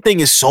the right thing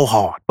is so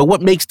hard. But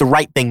what makes the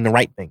right thing the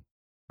right thing?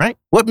 Right?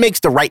 What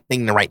makes the right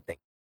thing the right thing?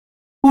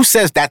 Who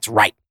says that's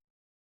right?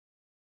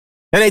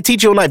 And they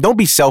teach you in life, don't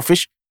be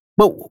selfish.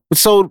 But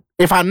so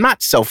if I'm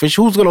not selfish,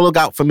 who's going to look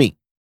out for me?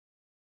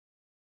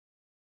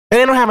 And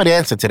they don't have an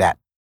answer to that.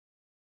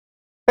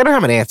 They don't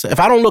have an answer.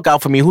 If I don't look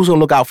out for me, who's going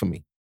to look out for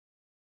me?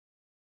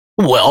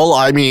 Well,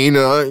 I mean,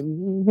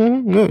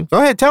 go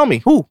ahead, tell me.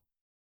 Who?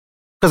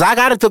 Because I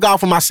got to look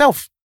out for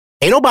myself.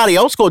 Ain't nobody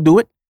else going to do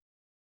it.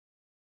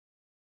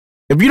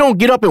 If you don't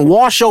get up and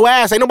wash your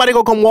ass, ain't nobody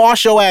going to come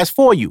wash your ass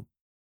for you.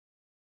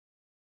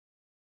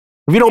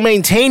 If you don't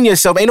maintain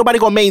yourself, ain't nobody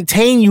going to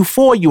maintain you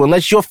for you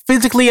unless you're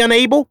physically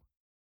unable.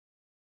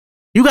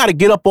 You got to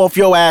get up off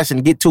your ass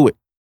and get to it.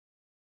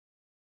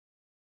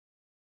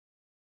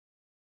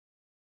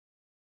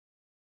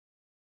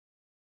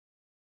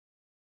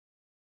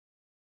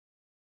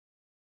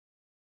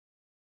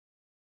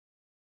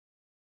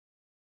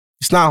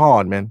 It's not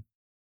hard, man.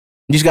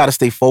 You just got to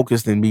stay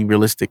focused and be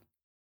realistic.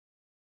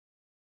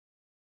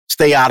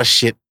 Stay out of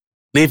shit.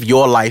 Live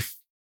your life.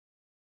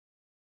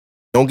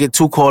 Don't get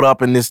too caught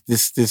up in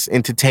this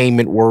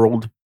entertainment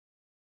world.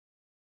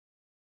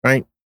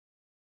 Right?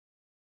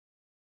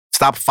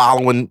 Stop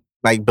following,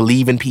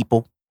 believing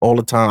people all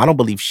the time. I don't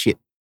believe shit.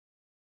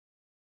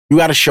 You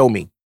got to show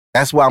me.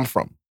 That's where I'm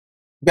from.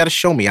 You got to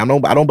show me. I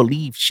don't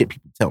believe shit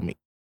people tell me.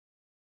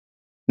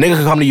 Nigga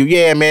can come to you,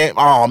 yeah, man.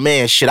 Oh,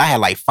 man, shit. I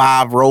had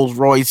 5 Rolls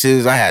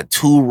Royces. I had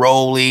 2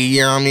 Rollies,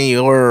 you know what I mean?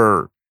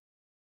 Or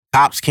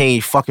cops came,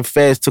 fucking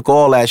feds took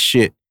all that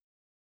shit.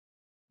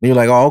 And you're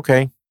like, oh,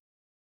 okay.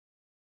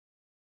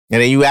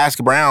 And then you ask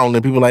around,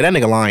 and people are like, that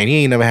nigga lying. He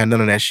ain't never had none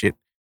of that shit.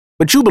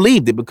 But you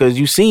believed it because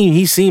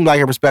he seemed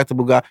like a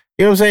respectable guy.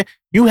 You know what I'm saying?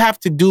 You have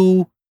to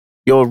do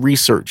your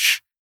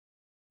research,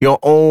 your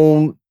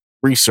own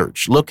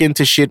research. Look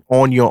into shit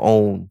on your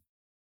own.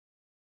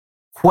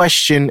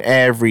 Question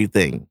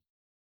everything.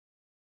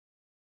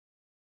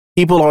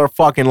 People are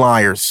fucking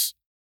liars.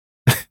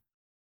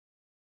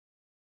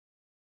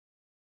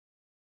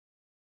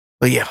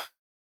 But yeah.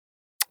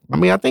 I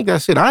mean, I think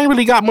that's it. I ain't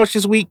really got much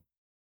this week.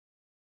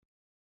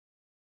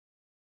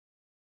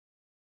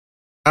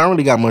 I don't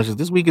really got much.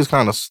 This week is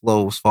kind of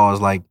slow as far as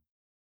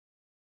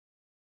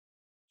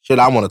shit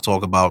I want to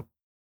talk about.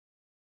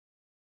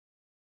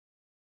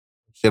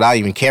 Shit I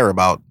even care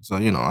about. So,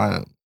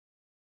 I...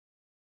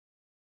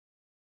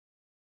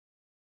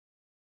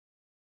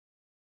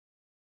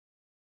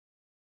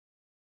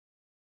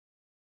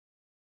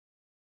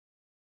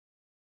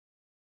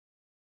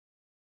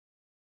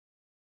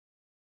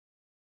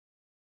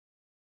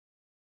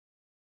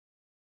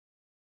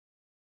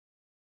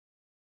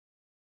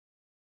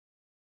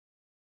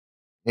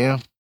 Yeah.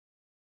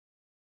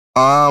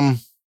 Oh,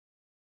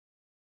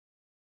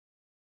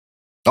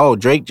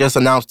 Drake just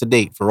announced the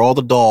date for all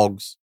the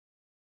dogs.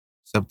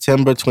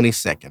 September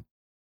 22nd.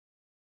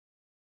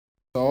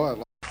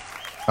 All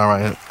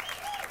right.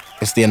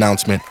 It's the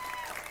announcement.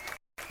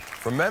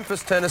 From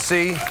Memphis,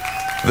 Tennessee,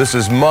 this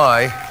is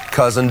my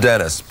cousin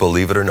Dennis,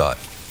 believe it or not.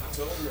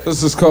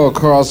 This is called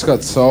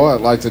Crosscut Soul.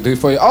 I'd like to do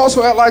for you.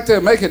 Also, I'd like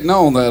to make it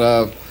known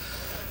that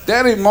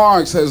Danny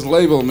Marks has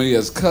labeled me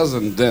as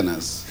Cousin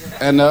Dennis.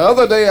 And the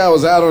other day I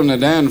was out on the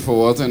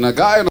Danforth, and a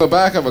guy in the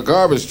back of a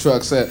garbage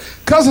truck said,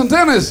 Cousin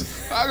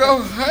Dennis. I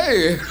go,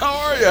 hey, how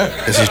are you?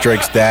 This is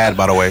Drake's dad,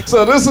 by the way.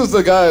 So this is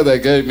the guy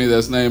that gave me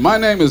this name. My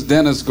name is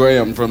Dennis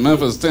Graham from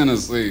Memphis,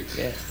 Tennessee.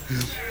 Yeah.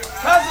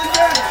 Cousin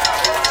Dennis.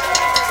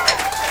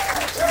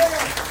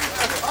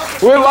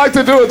 We'd like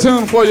to do a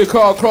tune for you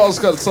called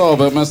Crosscut Soul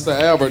by Mr.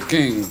 Albert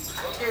King.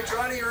 Okay,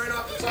 Johnny, you're in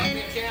off the top of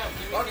your camp.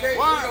 Okay,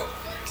 1,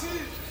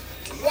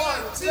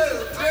 2, 3.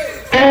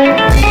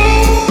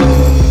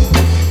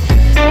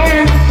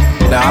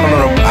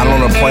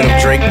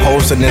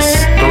 in this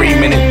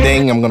 3-minute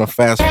thing. I'm going to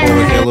fast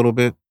forward here a little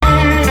bit.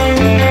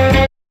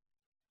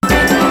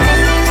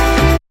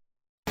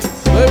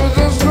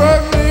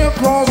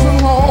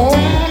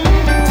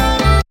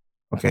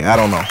 Okay, I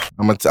don't know.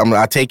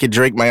 I take it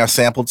Drake may have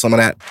sampled some of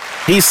that.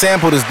 He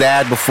sampled his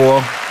dad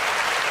before.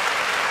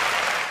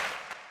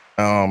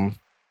 So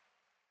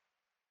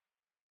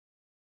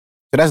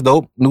that's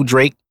dope. New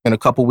Drake in a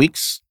couple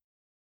weeks.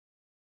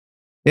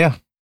 Yeah.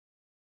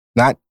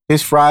 Not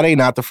this Friday,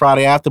 not the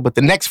Friday after, but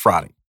the next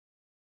Friday.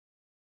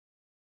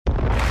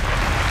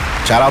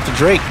 Shout out to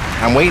Drake.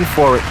 I'm waiting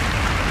for it.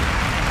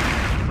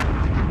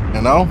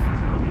 You know?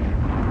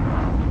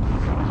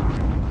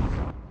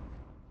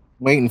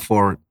 Waiting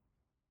for it.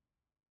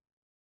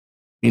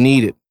 You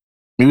need it.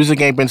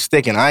 Music ain't been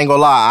sticking. I ain't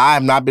gonna lie. I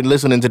have not been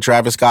listening to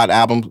Travis Scott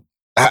albums.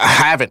 I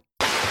haven't.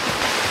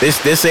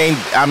 This ain't,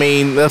 I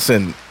mean,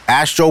 listen,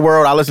 Astro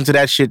World, I listen to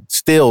that shit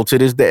still to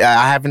this day.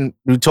 I haven't,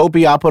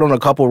 Utopia, I put on a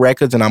couple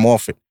records and I'm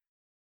off it.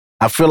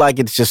 I feel like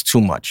it's just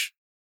too much.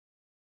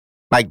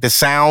 Like the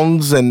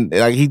sounds and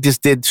like he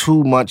just did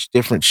too much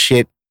different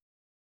shit.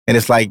 And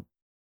it's like,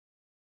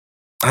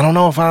 I don't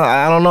know if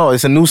I don't know.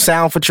 It's a new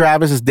sound for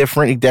Travis. It's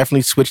different. He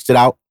definitely switched it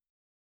out.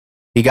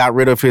 He got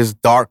rid of his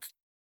dark,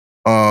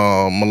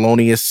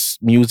 melodious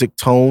music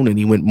tone and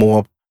he went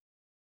more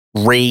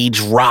rage,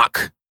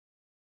 rock,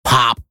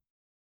 pop.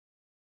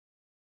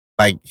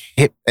 Like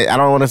hip, I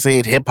don't want to say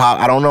it hip hop.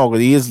 I don't know,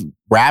 because he is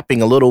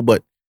rapping a little,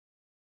 but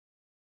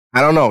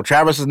I don't know.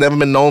 Travis has never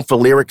been known for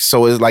lyrics,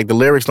 so it's like the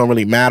lyrics don't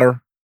really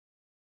matter.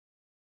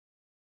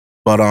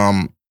 But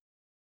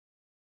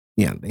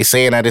yeah, they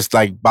saying that it's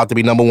like about to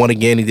be number one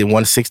again. He did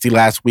 160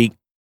 last week.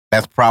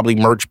 That's probably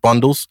merch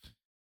bundles.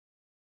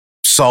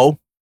 So,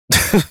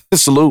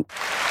 salute.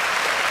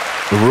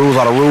 The rules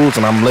are the rules,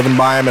 and I'm living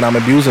by them, and I'm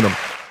abusing them.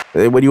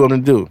 What do you want me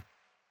to do?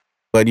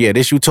 But yeah,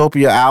 this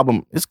Utopia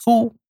album is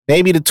cool.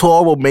 Maybe the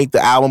tour will make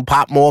the album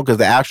pop more because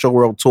the Astro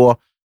World tour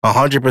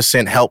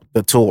 100% helped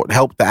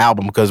the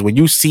album. Because when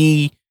you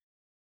see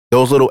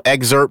those little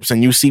excerpts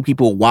and you see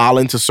people wild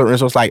into certain,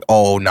 so it's like,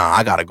 oh, nah,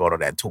 I got to go to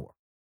that tour.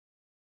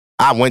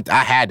 I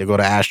had to go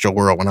to Astro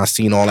World when I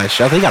seen all that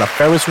shit. They got a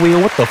Ferris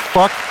wheel. What the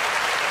fuck?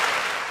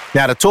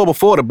 Now, the tour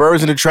before, the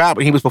Birds in the Trap,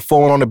 and he was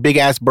performing on the big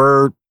ass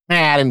bird.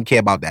 I didn't care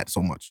about that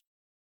so much.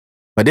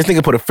 But this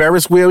nigga put a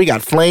Ferris wheel. He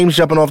got flames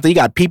jumping off. He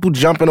got people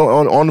jumping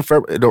on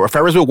the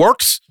Ferris wheel.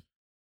 Works.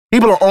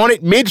 People are on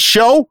it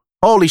mid-show.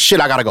 Holy shit,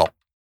 I gotta go.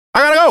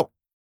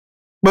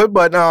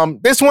 But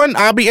this one,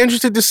 I'll be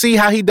interested to see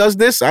how he does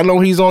this. I know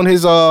he's on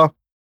his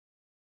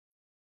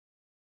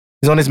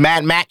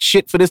Mad Max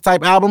shit for this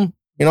type album.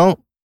 You know,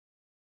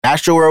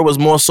 Astro World was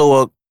more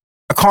so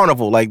a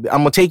carnival. Like,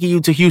 I'm gonna take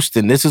you to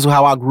Houston. This is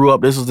how I grew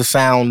up. This is the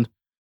sound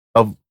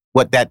of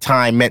what that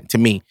time meant to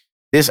me.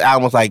 This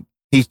album was like,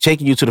 he's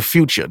taking you to the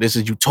future. This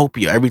is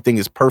Utopia. Everything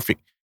is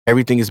perfect.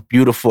 Everything is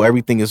beautiful.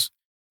 Everything is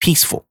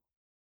peaceful.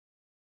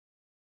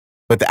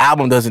 But the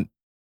album doesn't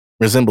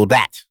resemble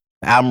that.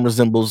 The album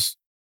resembles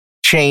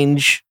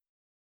change.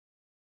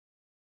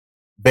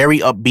 Very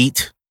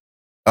upbeat.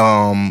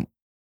 I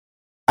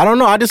don't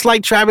know. I just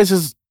like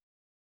Travis's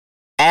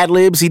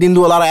ad-libs. He didn't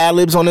do a lot of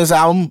ad-libs on this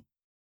album.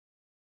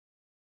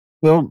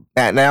 You know,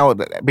 now,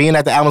 being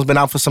that the album's been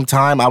out for some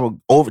time, I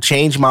would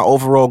change my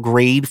overall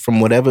grade from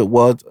whatever it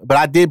was. But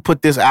I did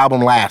put this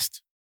album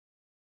last.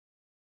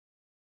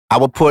 I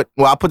put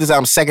this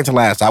album second to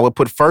last. I would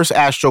put first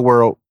Astro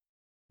World,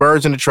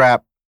 Birds in the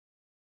Trap,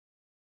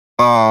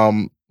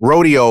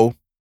 Rodeo,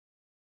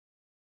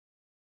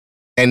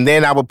 and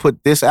then I would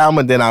put this album,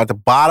 and then at the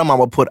bottom I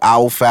would put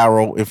Owl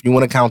Pharaoh, if you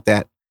want to count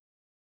that,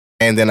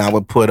 and then I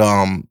would put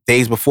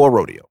Days Before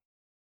Rodeo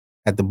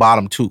at the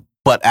bottom too.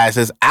 But as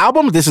his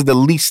album, this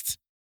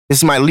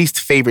is my least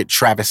favorite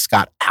Travis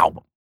Scott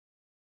album.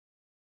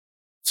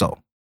 So,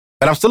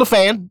 but I'm still a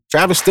fan.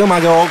 Travis still my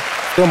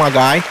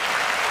guy.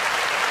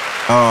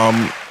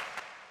 I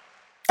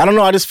don't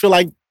know. I just feel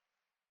like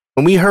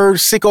when we heard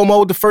Sicko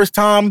Mode the first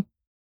time,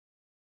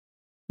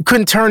 you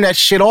couldn't turn that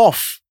shit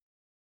off.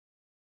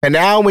 And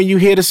now when you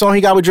hear the song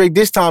he got with Drake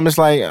this time, it's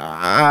like, all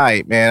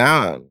right,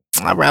 man,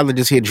 I'd rather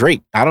just hear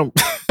Drake. I don't...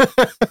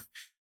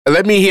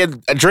 Let me hear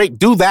Drake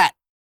do that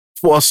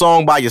for a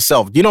song by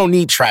yourself. You don't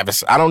need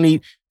Travis.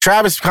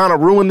 Travis kind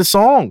of ruined the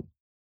song.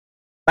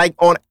 Like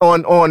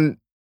on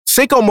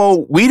Sicko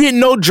Mode, we didn't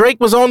know Drake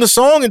was on the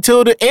song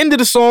until the end of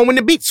the song when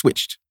the beat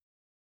switched.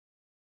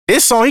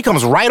 This song, he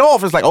comes right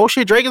off. It's like, oh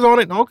shit, Drake is on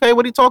it. Okay,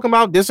 what are you talking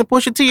about? This and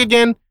Pusha T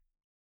again.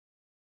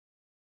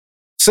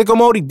 Sicko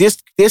Mode,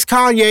 this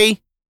Kanye.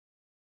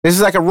 This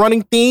is like a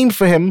running theme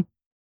for him.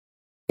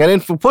 And then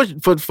for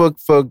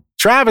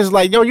Travis,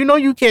 like, yo, you know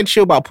you can't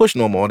chill about Push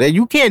no more. That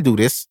you can't do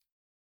this.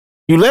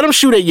 You let him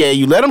shoot at Ye.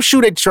 You let him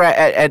shoot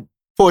at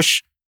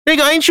Push.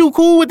 Nigga, ain't you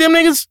cool with them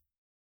niggas?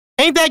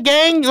 Ain't that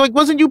gang? Like,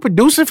 wasn't you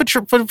producing for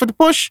the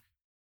Push?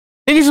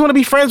 Niggas just want to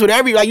be friends with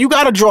like, you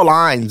gotta draw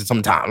lines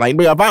sometimes. Like,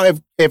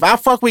 if I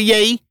fuck with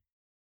Ye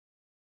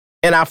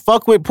and I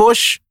fuck with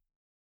Push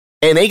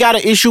and they got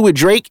an issue with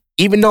Drake,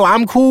 even though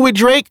I'm cool with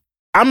Drake,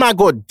 I'm not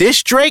gonna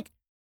diss Drake,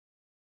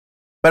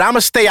 but I'm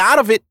gonna stay out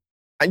of it.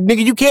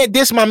 Nigga, you can't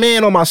diss my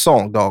man on my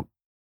song, dog.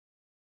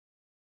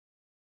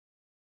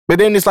 But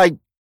then it's like,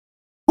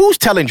 who's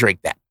telling Drake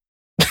that?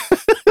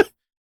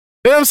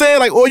 You know what I'm saying?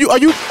 Like,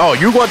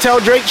 you gonna tell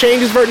Drake change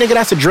his verse? Nigga,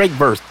 that's a Drake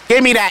verse.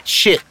 Give me that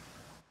shit.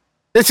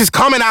 This is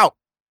coming out.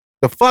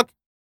 The fuck?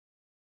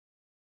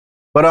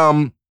 But,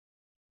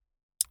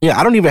 yeah,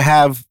 I don't even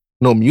have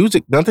no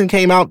music. Nothing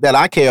came out that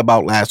I care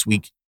about last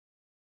week.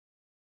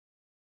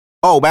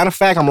 Oh, matter of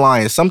fact, I'm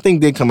lying. Something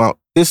did come out.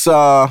 This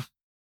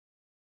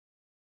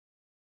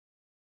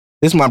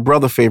is my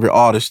brother's favorite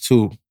artist,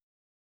 too.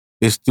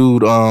 This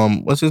dude,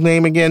 what's his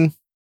name again?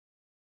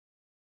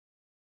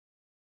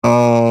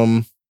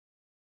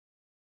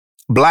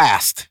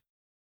 Blast.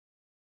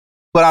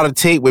 Put out a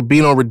tape with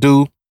Bino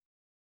Redu.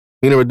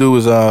 Bino Redu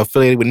is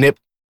affiliated with Nip.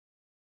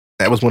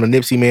 That was one of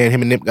Nipsey, man.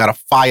 Him and Nip got a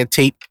fire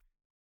tape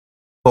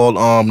called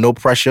No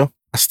Pressure.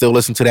 I still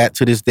listen to that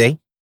to this day.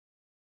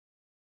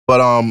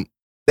 But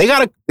they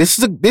got this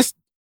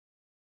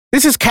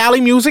is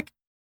Cali music.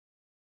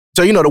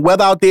 So, you know, the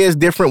weather out there is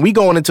different. We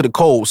going into the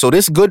cold. So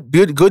this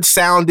good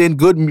sounding,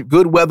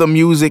 good weather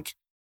music.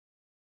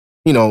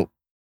 You know,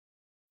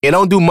 it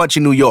don't do much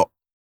in New York.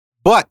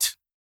 But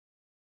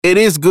it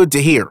is good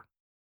to hear.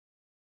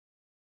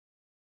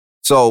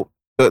 So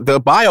the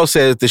bio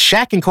says the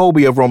Shaq and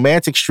Kobe of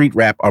romantic street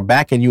rap are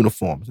back in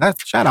uniforms.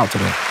 Shout out to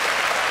them.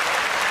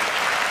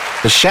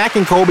 The Shaq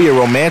and Kobe of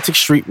romantic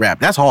street rap.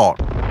 That's hard.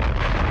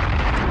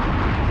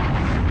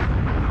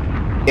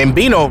 And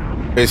Bino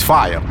is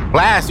fire.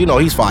 Blast, you know,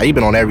 he's fire. He's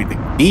been on everything.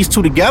 These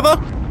two together,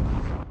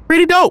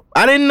 pretty dope.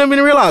 I didn't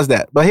even realize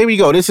that. But here we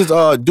go. This is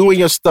Doing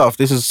Your Stuff.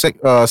 This is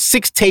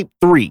 6 tape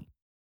 3.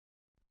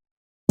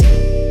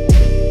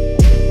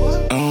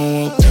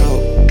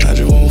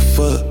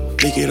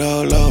 Lick it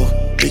all off,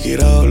 lick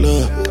it all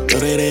up. Throw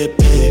that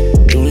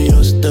back, doing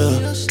your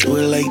stuff. Do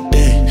it like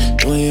that,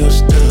 doing your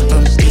stuff.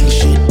 I'm beating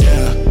shit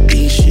down,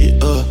 beating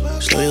shit up.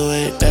 Slow your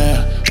head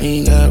down, we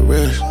ain't got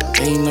rush.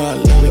 Ain't no I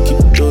love it,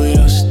 keep doing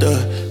your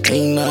stuff.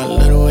 Ain't no I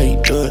love the way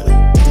you do it.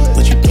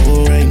 What you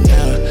doing right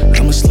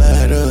now? I'ma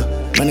slide up.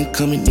 Money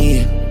coming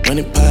in,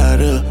 money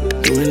piled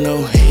up. Do it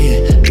no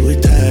hand, do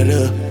it tied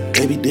up.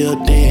 Baby deal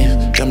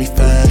dance, got me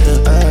fired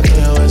up. I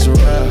know I was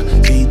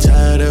around, see you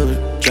tired of it.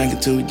 Drink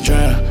it till we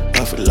drown.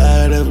 Off a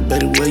light up,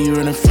 baby, where you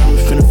running from? We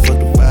finna fuck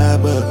the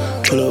vibe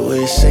up. Pull up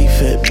where it's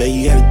safe at, baby,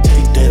 you gotta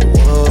take that,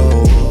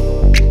 whoa.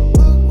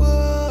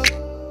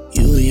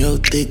 You and your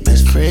thick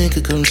best friend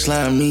could come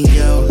slide me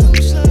out.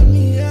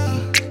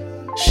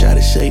 Shot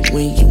it shake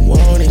when you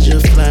want it,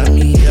 just fly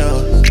me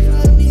out.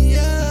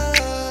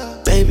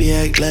 Baby,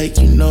 act like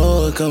you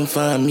know it, come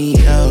find me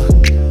out.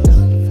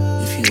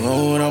 If you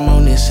want what I'm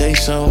on, then say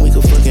something, we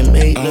can fucking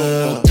make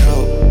love.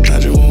 I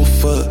just wanna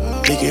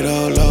fuck, lick it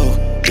all off,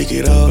 lick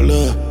it all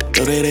up.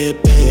 Throw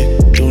that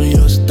back, doing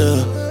your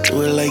stuff.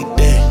 Do it like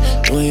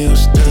that, doing your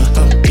stuff.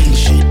 I'm beating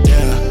shit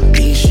down,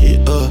 beating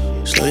shit up.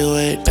 Slow your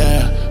head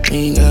down, we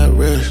ain't got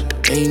rush.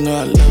 Ain't no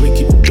I love it,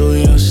 keep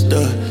doing your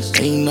stuff.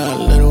 Ain't no I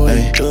love the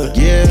way you do it.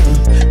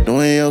 Yeah,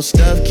 doing your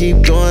stuff,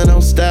 keep going,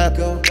 don't stop.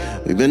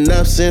 We been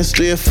up since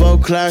 3 or 4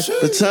 o'clock.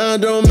 But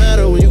time don't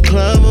matter when you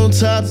climb on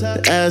top.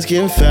 The ass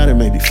getting fatter,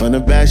 maybe from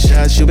the back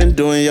shots. You been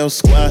doing your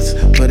squats,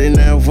 put in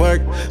that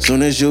work.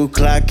 Soon as you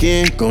clock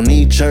in, gon'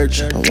 need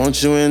church. I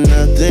want you in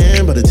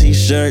nothing but a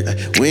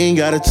t-shirt. We ain't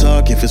gotta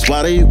talk, if it's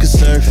water you can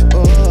surf.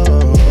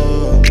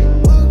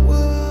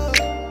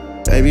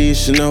 Baby, you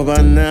should know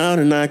by now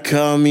to not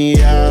call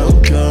me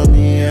out. Call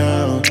me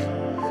out.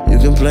 You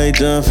can play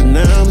dumb for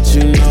now, but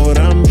you know what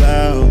I'm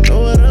about.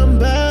 Know what I'm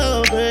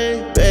about,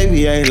 babe.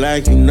 Baby, act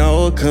like you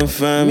know it, come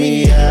find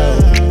me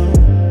out.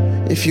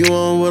 If you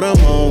want what I'm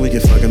on, we can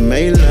fucking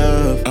make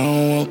love. I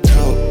don't want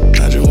talk,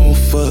 I just want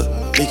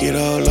fuck. Lick it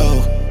all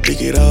off,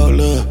 lick it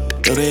all up.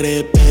 Throw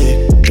that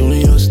back,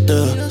 doing your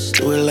stuff.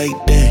 Do it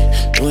like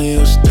that, doing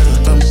your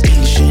stuff. I'm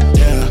beating shit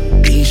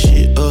down, beating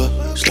shit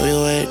up. Slow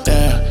your head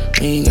down,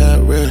 we ain't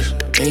got rush.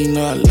 Ain't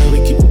no I love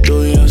it, keep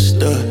doing your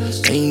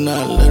stuff. Ain't no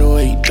I love the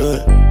way you do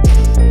it.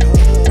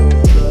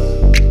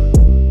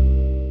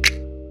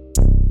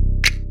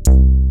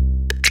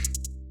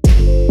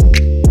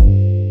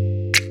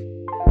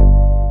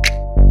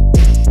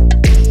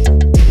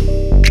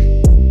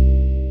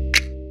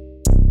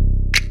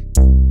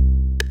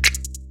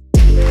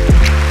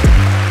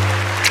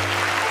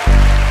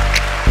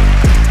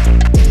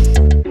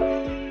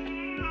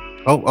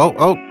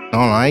 Oh. No,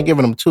 I ain't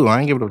giving them 2. I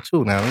ain't giving them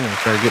 2 now. You're gonna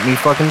try to get me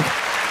fucking,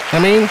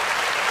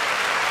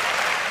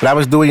 But I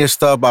was Doing Your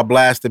Stuff by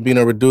Blast and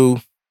Bino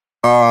Redu.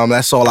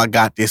 That's all I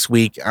got this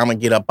week. I'm gonna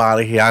get up out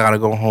of here. I gotta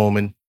go home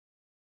and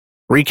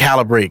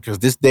recalibrate because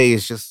this day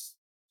is just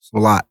a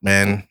lot,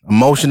 man.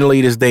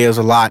 Emotionally, this day is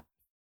a lot.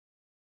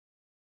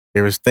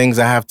 There is things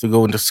I have to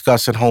go and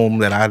discuss at home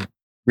that I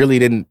really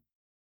didn't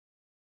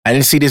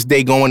see this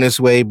day going this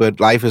way,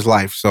 but life is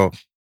life. So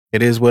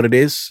it is what it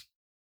is.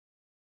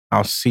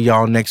 I'll see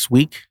y'all next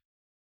week.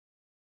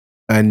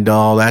 And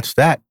that's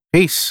that.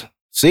 Peace.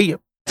 See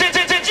you.